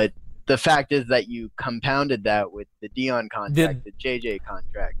overpay, but the fact is that you compounded that with the Dion contract, the JJ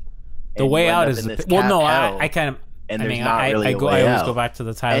contract. The way out is I kind of. And I mean, I always go back to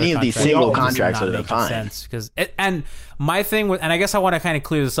the Tyler. Any of these single contracts would have been fine. And my thing with, and I guess I want to kind of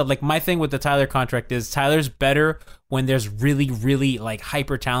clear this up. Like, my thing with the Tyler contract is Tyler's better when there's really, really like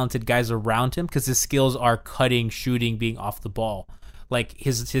hyper talented guys around him, because his skills are cutting, shooting, being off the ball. Like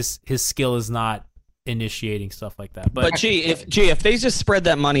his skill is not initiating stuff like that. But if they just spread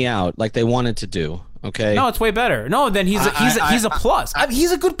that money out like they wanted to do, okay? No, it's way better. No, then he's a plus.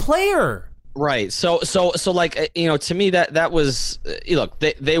 He's a good player. Right. So like, to me that was, look,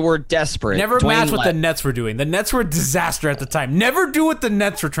 they were desperate. Never match what the Nets were doing. The Nets were a disaster at the time. Never do what the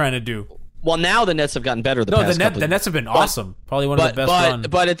Nets were trying to do. Well, now the Nets have gotten better. The Nets have been awesome. Probably one of the best run.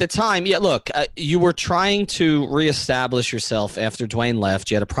 But at the time, look, you were trying to reestablish yourself after Dwayne left.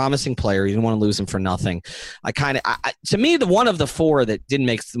 You had a promising player. You didn't want to lose him for nothing. To me, the one of the four that didn't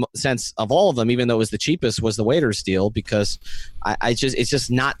make sense of all of them, even though it was the cheapest, was the Waiters deal, because it's just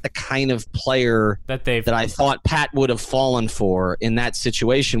not the kind of player that I thought Pat would have fallen for in that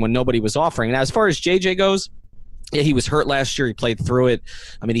situation when nobody was offering. Now, as far as JJ goes, yeah, he was hurt last year. He played through it.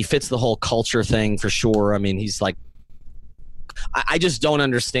 I mean, he fits the whole culture thing for sure. I mean, he's like, I just don't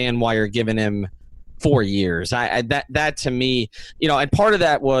understand why you're giving him 4 years. That to me, and part of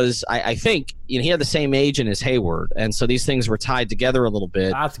that was I think he had the same agent as Hayward, and so these things were tied together a little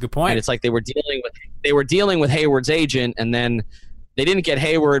bit. That's a good point. And it's like they were dealing with Hayward's agent, and then they didn't get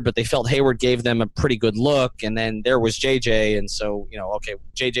Hayward, but they felt Hayward gave them a pretty good look, and then there was JJ, and so okay,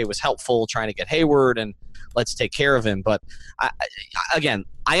 JJ was helpful trying to get Hayward, and let's take care of him. But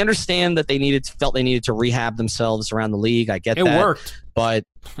I understand that they felt they needed to rehab themselves around the league. I get that. It worked. But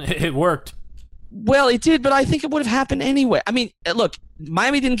it worked. Well, it did, but I think it would have happened anyway. I mean, look,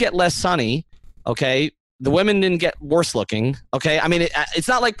 Miami didn't get less sunny, okay? The women didn't get worse looking, okay? I mean, it's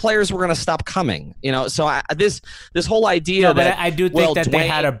not like players were going to stop coming, So this whole idea that I do think that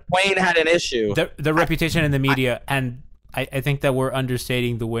Dwayne had an issue. The reputation in the media, and I think that we're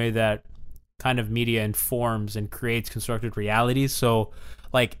understating the way that kind of media informs and creates constructed realities. So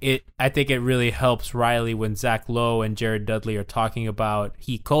I think it really helps Riley when Zach Lowe and Jared Dudley are talking about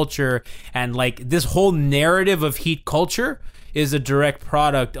Heat culture, and like this whole narrative of Heat culture is a direct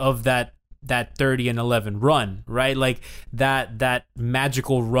product of that 30-11 run, right? Like that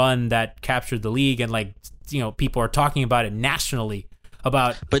magical run that captured the league, and people are talking about it nationally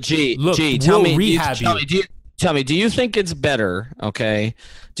about. But tell me, do you think it's better, okay?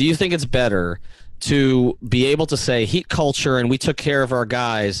 Do you think it's better to be able to say Heat culture and we took care of our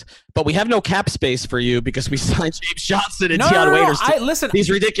guys, but we have no cap space for you because we signed James Johnson and Deion Waiters to these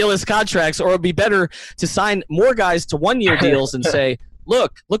ridiculous contracts, or it would be better to sign more guys to one-year deals and say,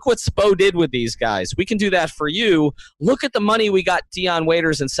 Look what Spo did with these guys. We can do that for you. Look at the money we got Deion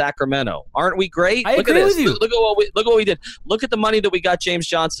Waiters in Sacramento. Aren't we great? I agree with you. Look at what we did. Look at the money that we got James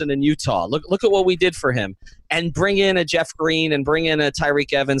Johnson in Utah. Look at what we did for him. And bring in a Jeff Green and bring in a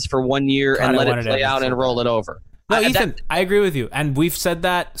Tyreek Evans for 1 year and let it play out and roll it over. No, Ethan, I agree with you. And we've said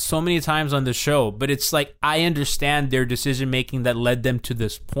that so many times on the show, but it's like I understand their decision-making that led them to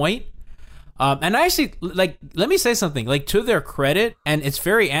this point. And I actually, let me say something, to their credit, and it's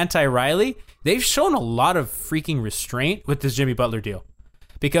very anti-Riley, they've shown a lot of freaking restraint with this Jimmy Butler deal.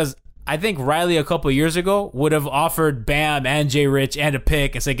 Because I think Riley a couple of years ago would have offered Bam and Jay Rich and a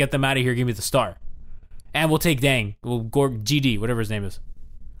pick and said, get them out of here, give me the star. And we'll take Dang, GD, whatever his name is.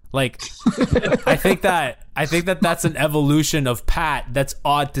 Like, I think that that's an evolution of Pat that's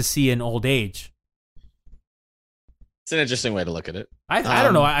odd to see in old age. It's an interesting way to look at it. I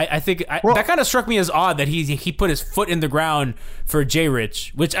don't know. I think that kind of struck me as odd that he put his foot in the ground for Jay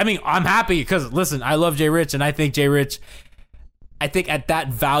Rich, which, I mean, I'm happy because, listen, I love Jay Rich, and I think Jay Rich, I think at that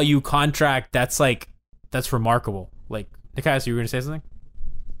value contract, that's remarkable. Like, Nikias, you were going to say something?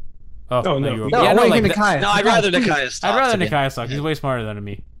 Oh, no. you were. No, Yeah, wait, like Nikias. No, I'd rather Nikias talk. I'd rather to me. Nikias talk. He's way smarter than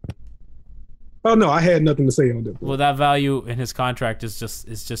me. Oh no, I had nothing to say on that. Well, that value in his contract is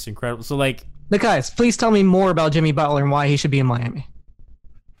just incredible. So, like, Nikias, please tell me more about Jimmy Butler and why he should be in Miami.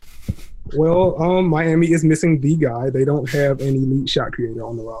 Well, Miami is missing the guy. They don't have an elite shot creator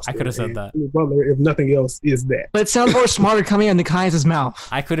on the roster. I could have said And that. Jimmy Butler, if nothing else, is that. But it sounds more smarter coming out of Nikias' mouth.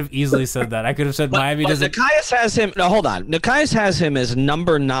 I could have easily said that. I could have said Miami But doesn't. Nikias has him. No, hold on. Nikias has him as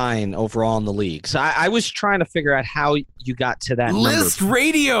number 9 overall in the league. So I was trying to figure out how you got to that List number.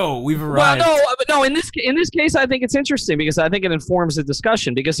 Radio. We've Well, arrived. no. In this case, I think it's interesting because I think it informs the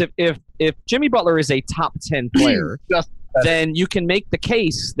discussion. Because if Jimmy Butler is a top 10 player, then you can make the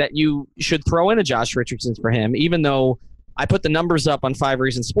case that you should throw in a Josh Richardson for him, even though I put the numbers up on 5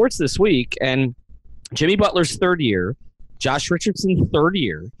 Reasons Sports this week, and Jimmy Butler's third year, Josh Richardson's third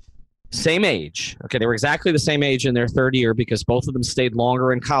year, same age. Okay, they were exactly the same age in their third year because both of them stayed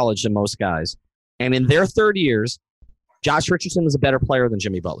longer in college than most guys. And in their third years, Josh Richardson was a better player than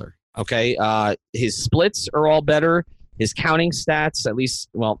Jimmy Butler. Okay, his splits are all better. His counting stats, at least,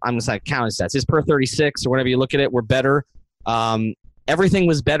 well, I'm going to say counting stats, his per 36 or whatever you look at it, were better. Everything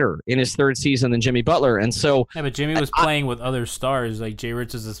was better in his third season than Jimmy Butler. And so, Yeah, but Jimmy was playing with other stars. Like, Jay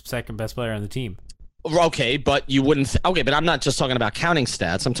Rich is the second best player on the team. okay, but you wouldn't. Okay, but I'm not just talking about counting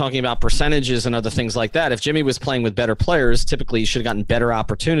stats. I'm talking about percentages and other things like that. If Jimmy was playing with better players, typically he should have gotten better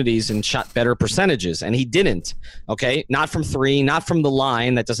opportunities and shot better percentages, and he didn't. Okay, not from 3, not from the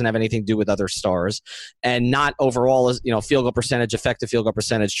line. That doesn't have anything to do with other stars, and not overall as field goal percentage, effective field goal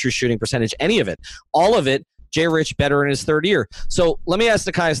percentage, true shooting percentage, any of it. All of it. Jay Rich better in his third year. So let me ask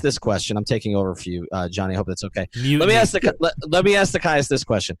Nikias this question. I'm taking over for you, Johnny. I hope that's okay. Let me ask Nikias this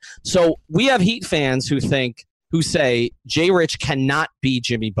question. So we have Heat fans who say Jay Rich cannot be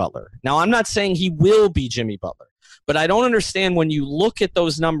Jimmy Butler. Now, I'm not saying he will be Jimmy Butler, but I don't understand when you look at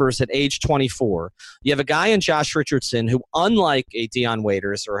those numbers at age 24, you have a guy in Josh Richardson who, unlike a Deion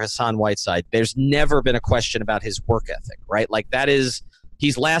Waiters or Hassan Whiteside, there's never been a question about his work ethic, right? Like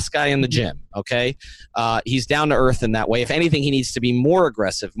he's last guy in the gym, okay? He's down to earth in that way. If anything, he needs to be more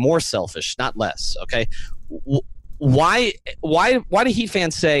aggressive, more selfish, not less, okay? Why do Heat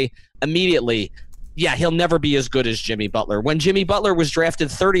fans say immediately, yeah, he'll never be as good as Jimmy Butler? When Jimmy Butler was drafted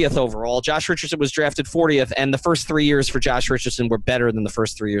 30th overall, Josh Richardson was drafted 40th, and the first 3 years for Josh Richardson were better than the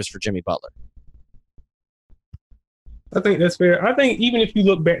first 3 years for Jimmy Butler. I think that's fair. I think even if you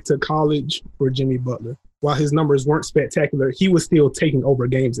look back to college for Jimmy Butler, while his numbers weren't spectacular, he was still taking over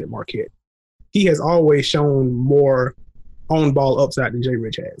games at Marquette. He has always shown more on-ball upside than Jay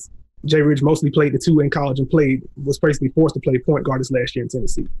Rich has. Jay Rich mostly played the 2 in college and was basically forced to play point guard this last year in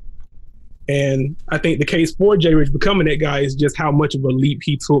Tennessee. And I think the case for Jay Rich becoming that guy is just how much of a leap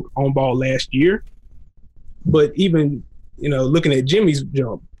he took on ball last year. But even, looking at Jimmy's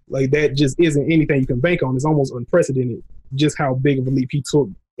jump, like that just isn't anything you can bank on. It's almost unprecedented just how big of a leap he took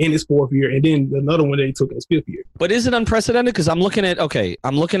in his 4th year, and then another one that he took in his 5th year. But is it unprecedented? Because I'm looking at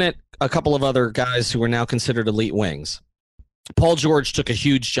a couple of other guys who are now considered elite wings. Paul George took a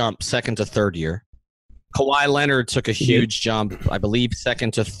huge jump 2nd to 3rd year. Kawhi Leonard took a huge jump, I believe,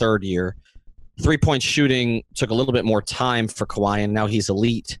 2nd to 3rd year. 3-point shooting took a little bit more time for Kawhi, and now he's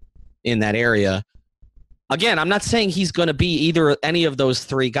elite in that area. Again, I'm not saying he's going to be any of those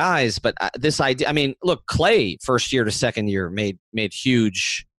 3 guys, but this idea, I mean, look, Clay, 1st year to 2nd year, made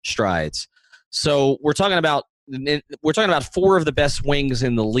huge strides. So we're talking about 4 of the best wings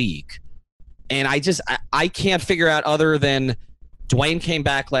in the league. And I can't figure out, other than Dwayne came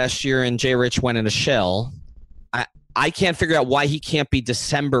back last year and Jay Rich went in a shell, I can't figure out why he can't be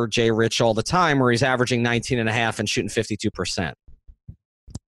December Jay Rich all the time, where he's averaging 19.5 and shooting 52%.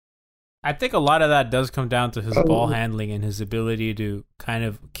 I think a lot of that does come down to his ball handling and his ability to kind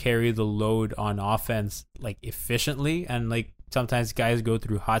of carry the load on offense like efficiently. And like sometimes guys go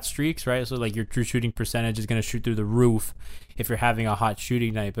through hot streaks, right? So like your true shooting percentage is going to shoot through the roof if you're having a hot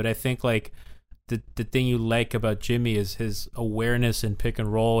shooting night. But I think like the thing you like about Jimmy is his awareness in pick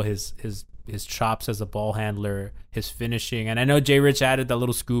and roll, his chops as a ball handler, his finishing. And I know Jay Rich added that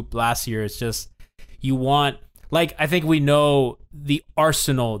little scoop last year. It's just you want, like, I think we know the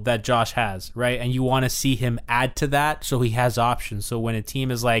arsenal that Josh has, right? And you want to see him add to that so he has options. So when a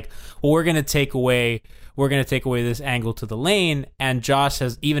team is like, well, we're going to we're going to take away this angle to the lane. And Josh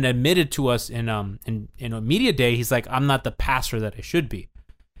has even admitted to us in a media day, he's like, I'm not the passer that I should be.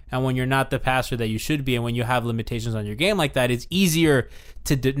 And when you're not the passer that you should be, and when you have limitations on your game like that, it's easier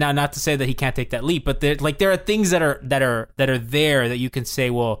to now. Not to say that he can't take that leap, but there are things that are there that you can say,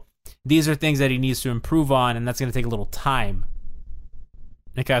 well, these are things that he needs to improve on, and that's going to take a little time.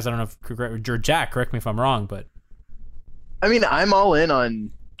 And guys, I don't know if Jack, correct me if I'm wrong, but I mean, I'm all in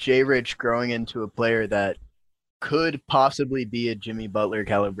on Jay Rich growing into a player that could possibly be a Jimmy Butler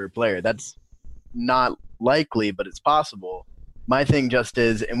caliber player. That's not likely, but it's possible. My thing just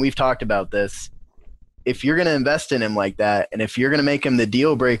is, and we've talked about this, if you're going to invest in him like that, and if you're going to make him the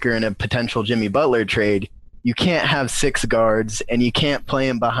deal breaker in a potential Jimmy Butler trade, you can't have 6 guards and you can't play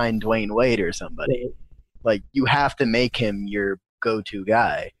him behind Dwayne Wade or somebody. Like, you have to make him your go-to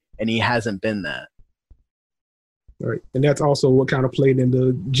guy, and he hasn't been that. Right. And that's also what kind of played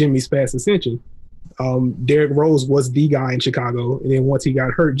into Jimmy's fast ascension. Derrick Rose was the guy in Chicago, and then once he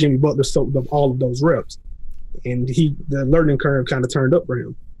got hurt, Jimmy Butler soaked up all of those reps. And the learning curve kind of turned up for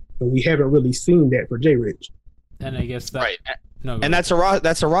him. And we haven't really seen that for Jay Rich. And I guess that, right. No, and that's a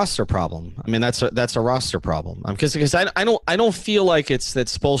roster problem. I mean, that's a roster problem. Because I don't feel like it's that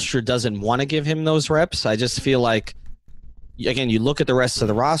Spoelstra doesn't want to give him those reps. I just feel like, again, you look at the rest of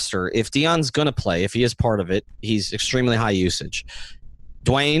the roster. If Dion's gonna play, if he is part of it, he's extremely high usage.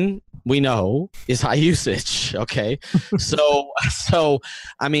 Dwayne, we know, is high usage. Okay, so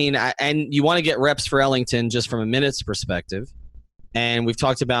I mean, and you want to get reps for Ellington just from a minutes perspective. And we've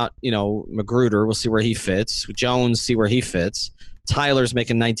talked about, Magruder. We'll see where he fits. Jones, see where he fits. Tyler's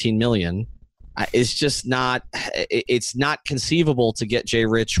making $19 million. It's just not. It's not conceivable to get Jay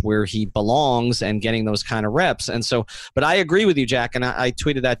Rich where he belongs and getting those kind of reps. And so, but I agree with you, Jack, and I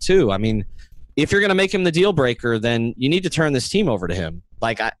tweeted that too. I mean, if you're going to make him the deal breaker, then you need to turn this team over to him,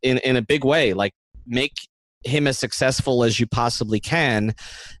 like in a big way. Like, make him as successful as you possibly can,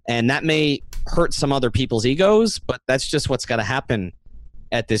 and that may hurt some other people's egos, but that's just what's got to happen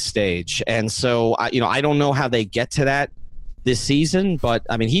at this stage. And so, I don't know how they get to that this season, but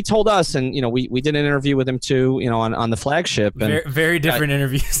I mean, he told us, and we did an interview with him too, on the flagship. And very different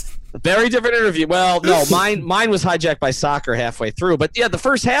interviews. Very different interview. Well, no, mine was hijacked by soccer halfway through, but yeah, the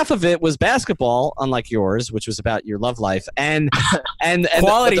first half of it was basketball, unlike yours, which was about your love life and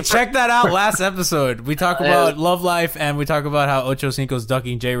quality. Check that out. Last episode, we talk about love life, and we talk about how Ocho Cinco's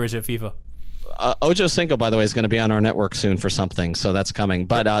ducking Jay Rich at FIFA. Ocho Cinco, by the way, is going to be on our network soon for something, so that's coming.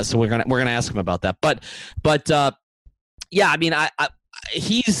 But so we're gonna ask him about that. But yeah, I mean,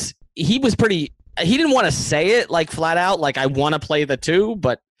 he was pretty. He didn't want to say it like flat out, like I want to play the 2,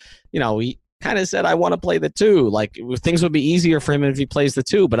 but he kind of said I want to play the 2. Like, things would be easier for him if he plays the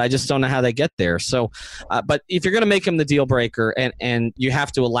 2, but I just don't know how they get there. So, but if you're going to make him the deal breaker, and you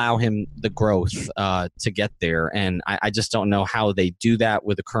have to allow him the growth to get there, and I just don't know how they do that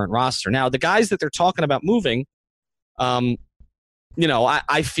with the current roster. Now, the guys that they're talking about moving, I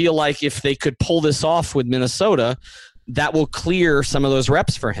feel like if they could pull this off with Minnesota, that will clear some of those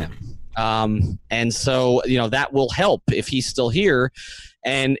reps for him. And so, that will help if he's still here.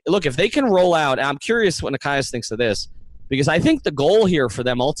 And look, if they can roll out, I'm curious what Nikias thinks of this, because I think the goal here for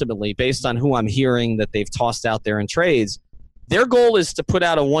them ultimately, based on who I'm hearing that they've tossed out there in trades, their goal is to put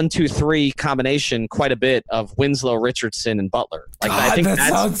out a 1-2-3 combination quite a bit of Winslow, Richardson, and Butler. Like, God, I think that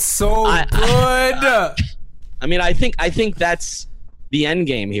sounds so good. I mean, I think that's the end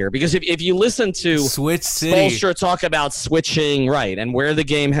game here, because if you listen to Switch City, Spoelstra talk about switching, right, and where the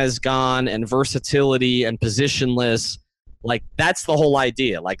game has gone, and versatility and positionless, like, that's the whole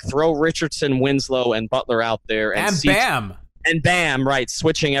idea. Like, throw Richardson, Winslow, and Butler out there, and bam, right,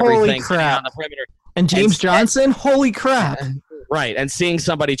 switching everything on the perimeter. And James Johnson, holy crap! Right, and seeing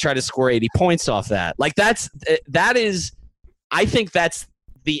somebody try to score 80 points off that, like, that is, I think that's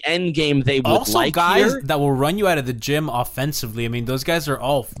the end game they would also like guys here. That will run you out of the gym offensively. I mean, those guys are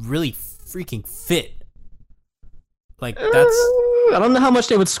all really freaking fit. Like, that's I don't know how much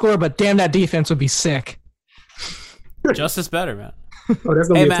they would score, but damn, that defense would be sick. Justice better, man.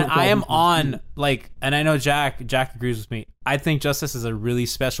 Oh, hey, man, I am on, like, and I know Jack agrees with me. I think Justice is a really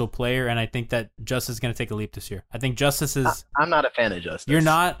special player, and I think that Justice is going to take a leap this year. I think Justice is. I'm not a fan of Justice. You're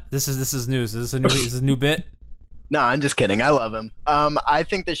not. This is news. Is this a new bit? No, I'm just kidding. I love him. I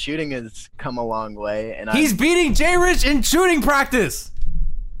think the shooting has come a long way, and he's beating Jay Rich in shooting practice.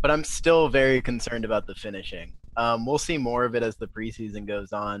 But I'm still very concerned about the finishing. We'll see more of it as the preseason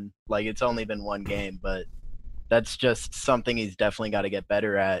goes on. Like, it's only been one game, but that's just something he's definitely got to get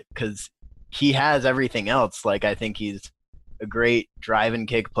better at, because he has everything else. Like, I think he's a great drive and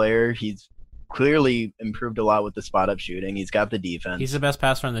kick player. He's clearly improved a lot with the spot up shooting. He's got the defense. He's the best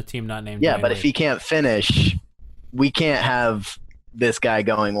passer on the team, not named. Yeah, Dwayne but Wade. if he can't finish, we can't have this guy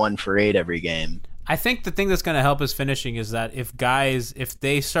going 1 for 8 every game. I think the thing that's going to help his finishing is that if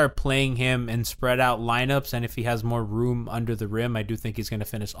they start playing him in spread out lineups, and if he has more room under the rim, I do think he's going to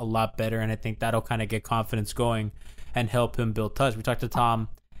finish a lot better, and I think that'll kind of get confidence going and help him build touch. We talked to Tom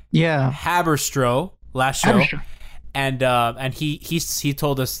Haberstroh last show, and he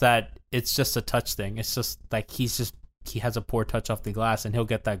told us that it's just a touch thing. It's just like he has a poor touch off the glass, and he'll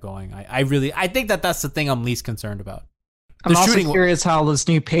get that going. I think that's the thing I'm least concerned about. I'm also curious how this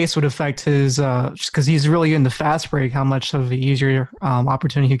new pace would affect his, just because he's really in the fast break, how much of an easier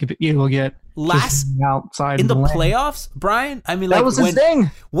opportunity he could be able to get outside in the lane. playoffs, Brian. I mean, that was his thing.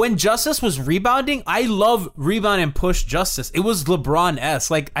 When Justice was rebounding, I love rebound and push Justice. It was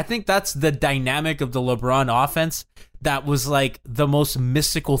LeBron-esque. Like, I think that's the dynamic of the LeBron offense. That was like the most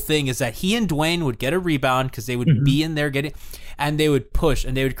mystical thing, is that he and Dwayne would get a rebound because they would be in there getting, and they would push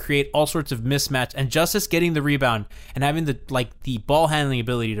and they would create all sorts of mismatch, and Justice getting the rebound and having the ball handling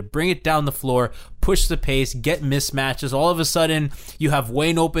ability to bring it down the floor, push the pace, get mismatches. All of a sudden you have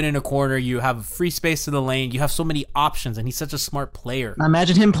Wayne open in a corner, you have free space in the lane, you have so many options, and he's such a smart player. I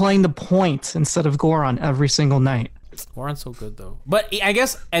imagine him playing the point instead of Goran every single night. Goran's so good though. But I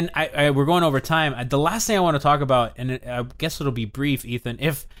guess, and we're going over time. The last thing I want to talk about, and I guess it'll be brief, Ethan.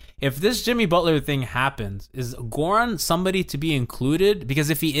 If this Jimmy Butler thing happens, is Goran somebody to be included? Because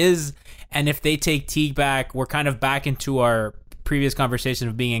if he is, and if they take Teague back, we're kind of back into our previous conversation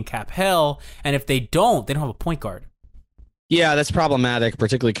of being in cap hell. And if they don't have a point guard. Yeah, that's problematic,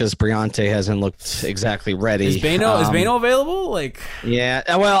 particularly because Briante hasn't looked exactly ready. Is Bano available? Like,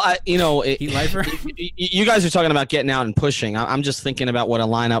 yeah, well, you guys are talking about getting out and pushing. I'm just thinking about what a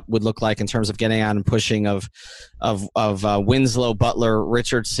lineup would look like in terms of getting out and pushing of Winslow, Butler,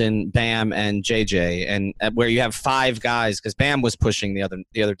 Richardson, Bam, and JJ, and where you have 5 guys, because Bam was pushing the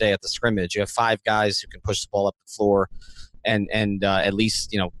other day at the scrimmage. You have 5 guys who can push the ball up the floor, and at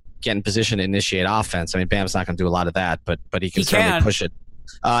least get in position to initiate offense. I mean, Bam's not going to do a lot of that, but he can certainly push it.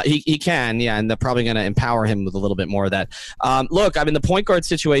 He can, yeah, and they're probably going to empower him with a little bit more of that. Look, I mean, the point guard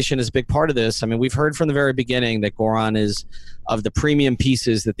situation is a big part of this. I mean, we've heard from the very beginning that Goran is, of the premium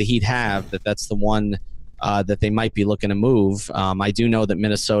pieces that the Heat have, that's the one that they might be looking to move. I do know that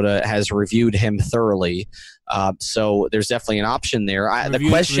Minnesota has reviewed him thoroughly, so there's definitely an option there. The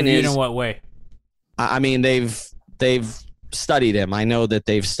question is, in what way? I mean, they've studied him. I know that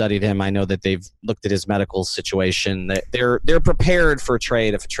they've studied him. I know that they've looked at his medical situation. They're prepared for a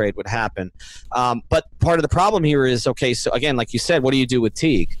trade if a trade would happen. But part of the problem here is, okay, so again, like you said, what do you do with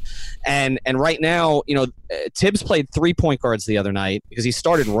Teague? And right now, Tibbs played 3 point guards the other night because he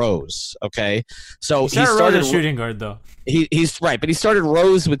started Rose. Okay, so he started a shooting guard though. He's right, but he started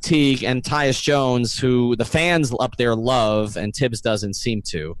Rose with Teague and Tyus Jones, who the fans up there love, and Tibbs doesn't seem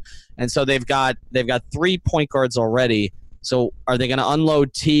to. And so they've got 3 point guards already. So are they going to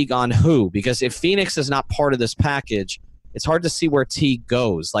unload Teague on who? Because if Phoenix is not part of this package, it's hard to see where Teague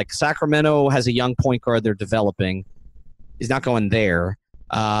goes. Like Sacramento has a young point guard they're developing. He's not going there.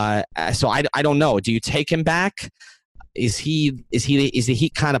 So I don't know. Do you take him back? Is he a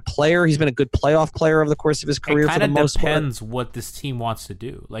Heat kind of player? He's been a good playoff player over the course of his career for the most part. It kind of depends what this team wants to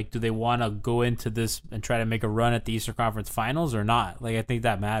do. Like, do they want to go into this and try to make a run at the Eastern Conference Finals or not? Like, I think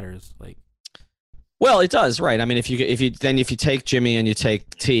that matters. Like, well, it does, right? I mean, if you take Jimmy and you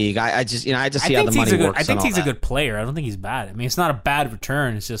take Teague, I just see how the money works. I think Teague's a good player. I don't think he's bad. I mean, it's not a bad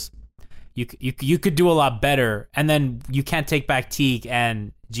return. It's just you could do a lot better, and then you can't take back Teague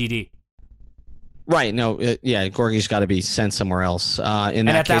and GD. Right? No, Gorgie's got to be sent somewhere else. In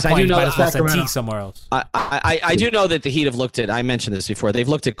that case, point, I do know that send Teague somewhere else. I do know that the Heat have looked at. I mentioned this before. They've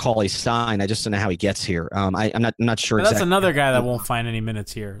looked at Cauley Stein. I just don't know how he gets here. I'm not sure. That's another guy that won't find any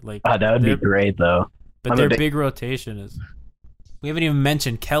minutes here. Like that would be great though. But their big rotation is. We haven't even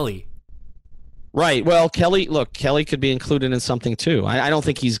mentioned Kelly. Right. Well, Kelly could be included in something too. I don't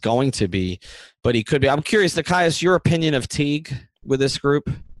think he's going to be, but he could be. I'm curious, Nikias, your opinion of Teague with this group?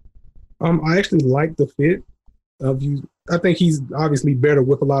 I actually like the fit of you. I think he's obviously better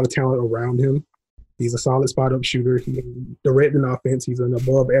with a lot of talent around him. He's a solid spot up shooter. He can direct an offense. He's an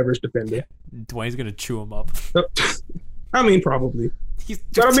above average defender. Dwayne's gonna chew him up. I mean, probably.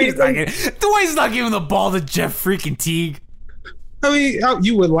 Dwayne's not giving the ball to Jeff freaking Teague. I mean,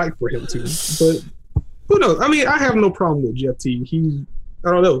 you would like for him to, but who knows? I mean, I have no problem with Jeff Teague. I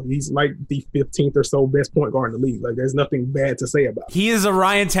don't know. He's like the 15th or so best point guard in the league. Like, there's nothing bad to say about him. He is a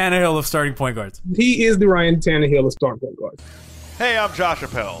Ryan Tannehill of starting point guards. He is the Ryan Tannehill of starting point guards. Hey, I'm Josh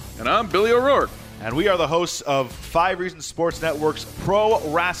Appel. And I'm Billy O'Rourke. And we are the hosts of 5 Reasons Sports Network's pro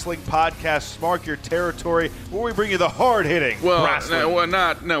wrestling podcast, Mark Your Territory, where we bring you the hard-hitting wrestling. We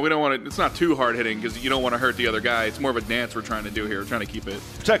don't want it. It's not too hard-hitting because you don't want to hurt the other guy. It's more of a dance we're trying to do here. We're trying to keep it.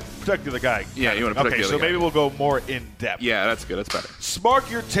 Protect the other guy. Yeah, you want to protect the other guy. Okay, so maybe we'll go more in-depth. Yeah, that's good. That's better.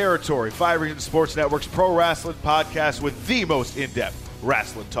 Mark Your Territory, 5 Reasons Sports Network's pro wrestling podcast with the most in-depth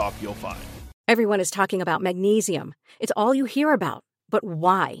wrestling talk you'll find. Everyone is talking about magnesium. It's all you hear about. But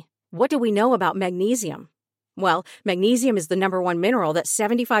why? What do we know about magnesium? Well, magnesium is the number 1 mineral that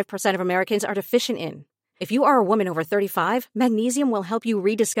 75% of Americans are deficient in. If you are a woman over 35, magnesium will help you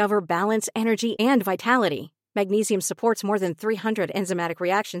rediscover balance, energy, and vitality. Magnesium supports more than 300 enzymatic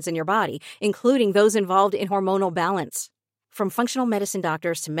reactions in your body, including those involved in hormonal balance. From functional medicine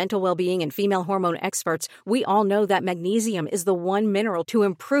doctors to mental well-being and female hormone experts, we all know that magnesium is the one mineral to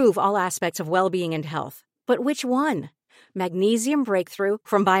improve all aspects of well-being and health. But which one? Magnesium Breakthrough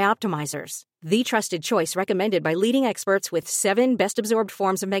from Bioptimizers, the trusted choice recommended by leading experts with 7 best-absorbed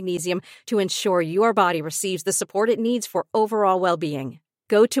forms of magnesium to ensure your body receives the support it needs for overall well-being.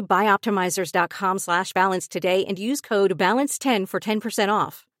 Go to bioptimizers.com/balance today and use code BALANCE10 for 10%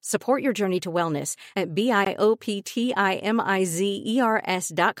 off. Support your journey to wellness at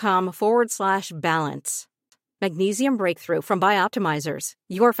bioptimizers.com/balance. Magnesium Breakthrough from Bioptimizers,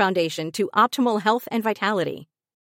 your foundation to optimal health and vitality.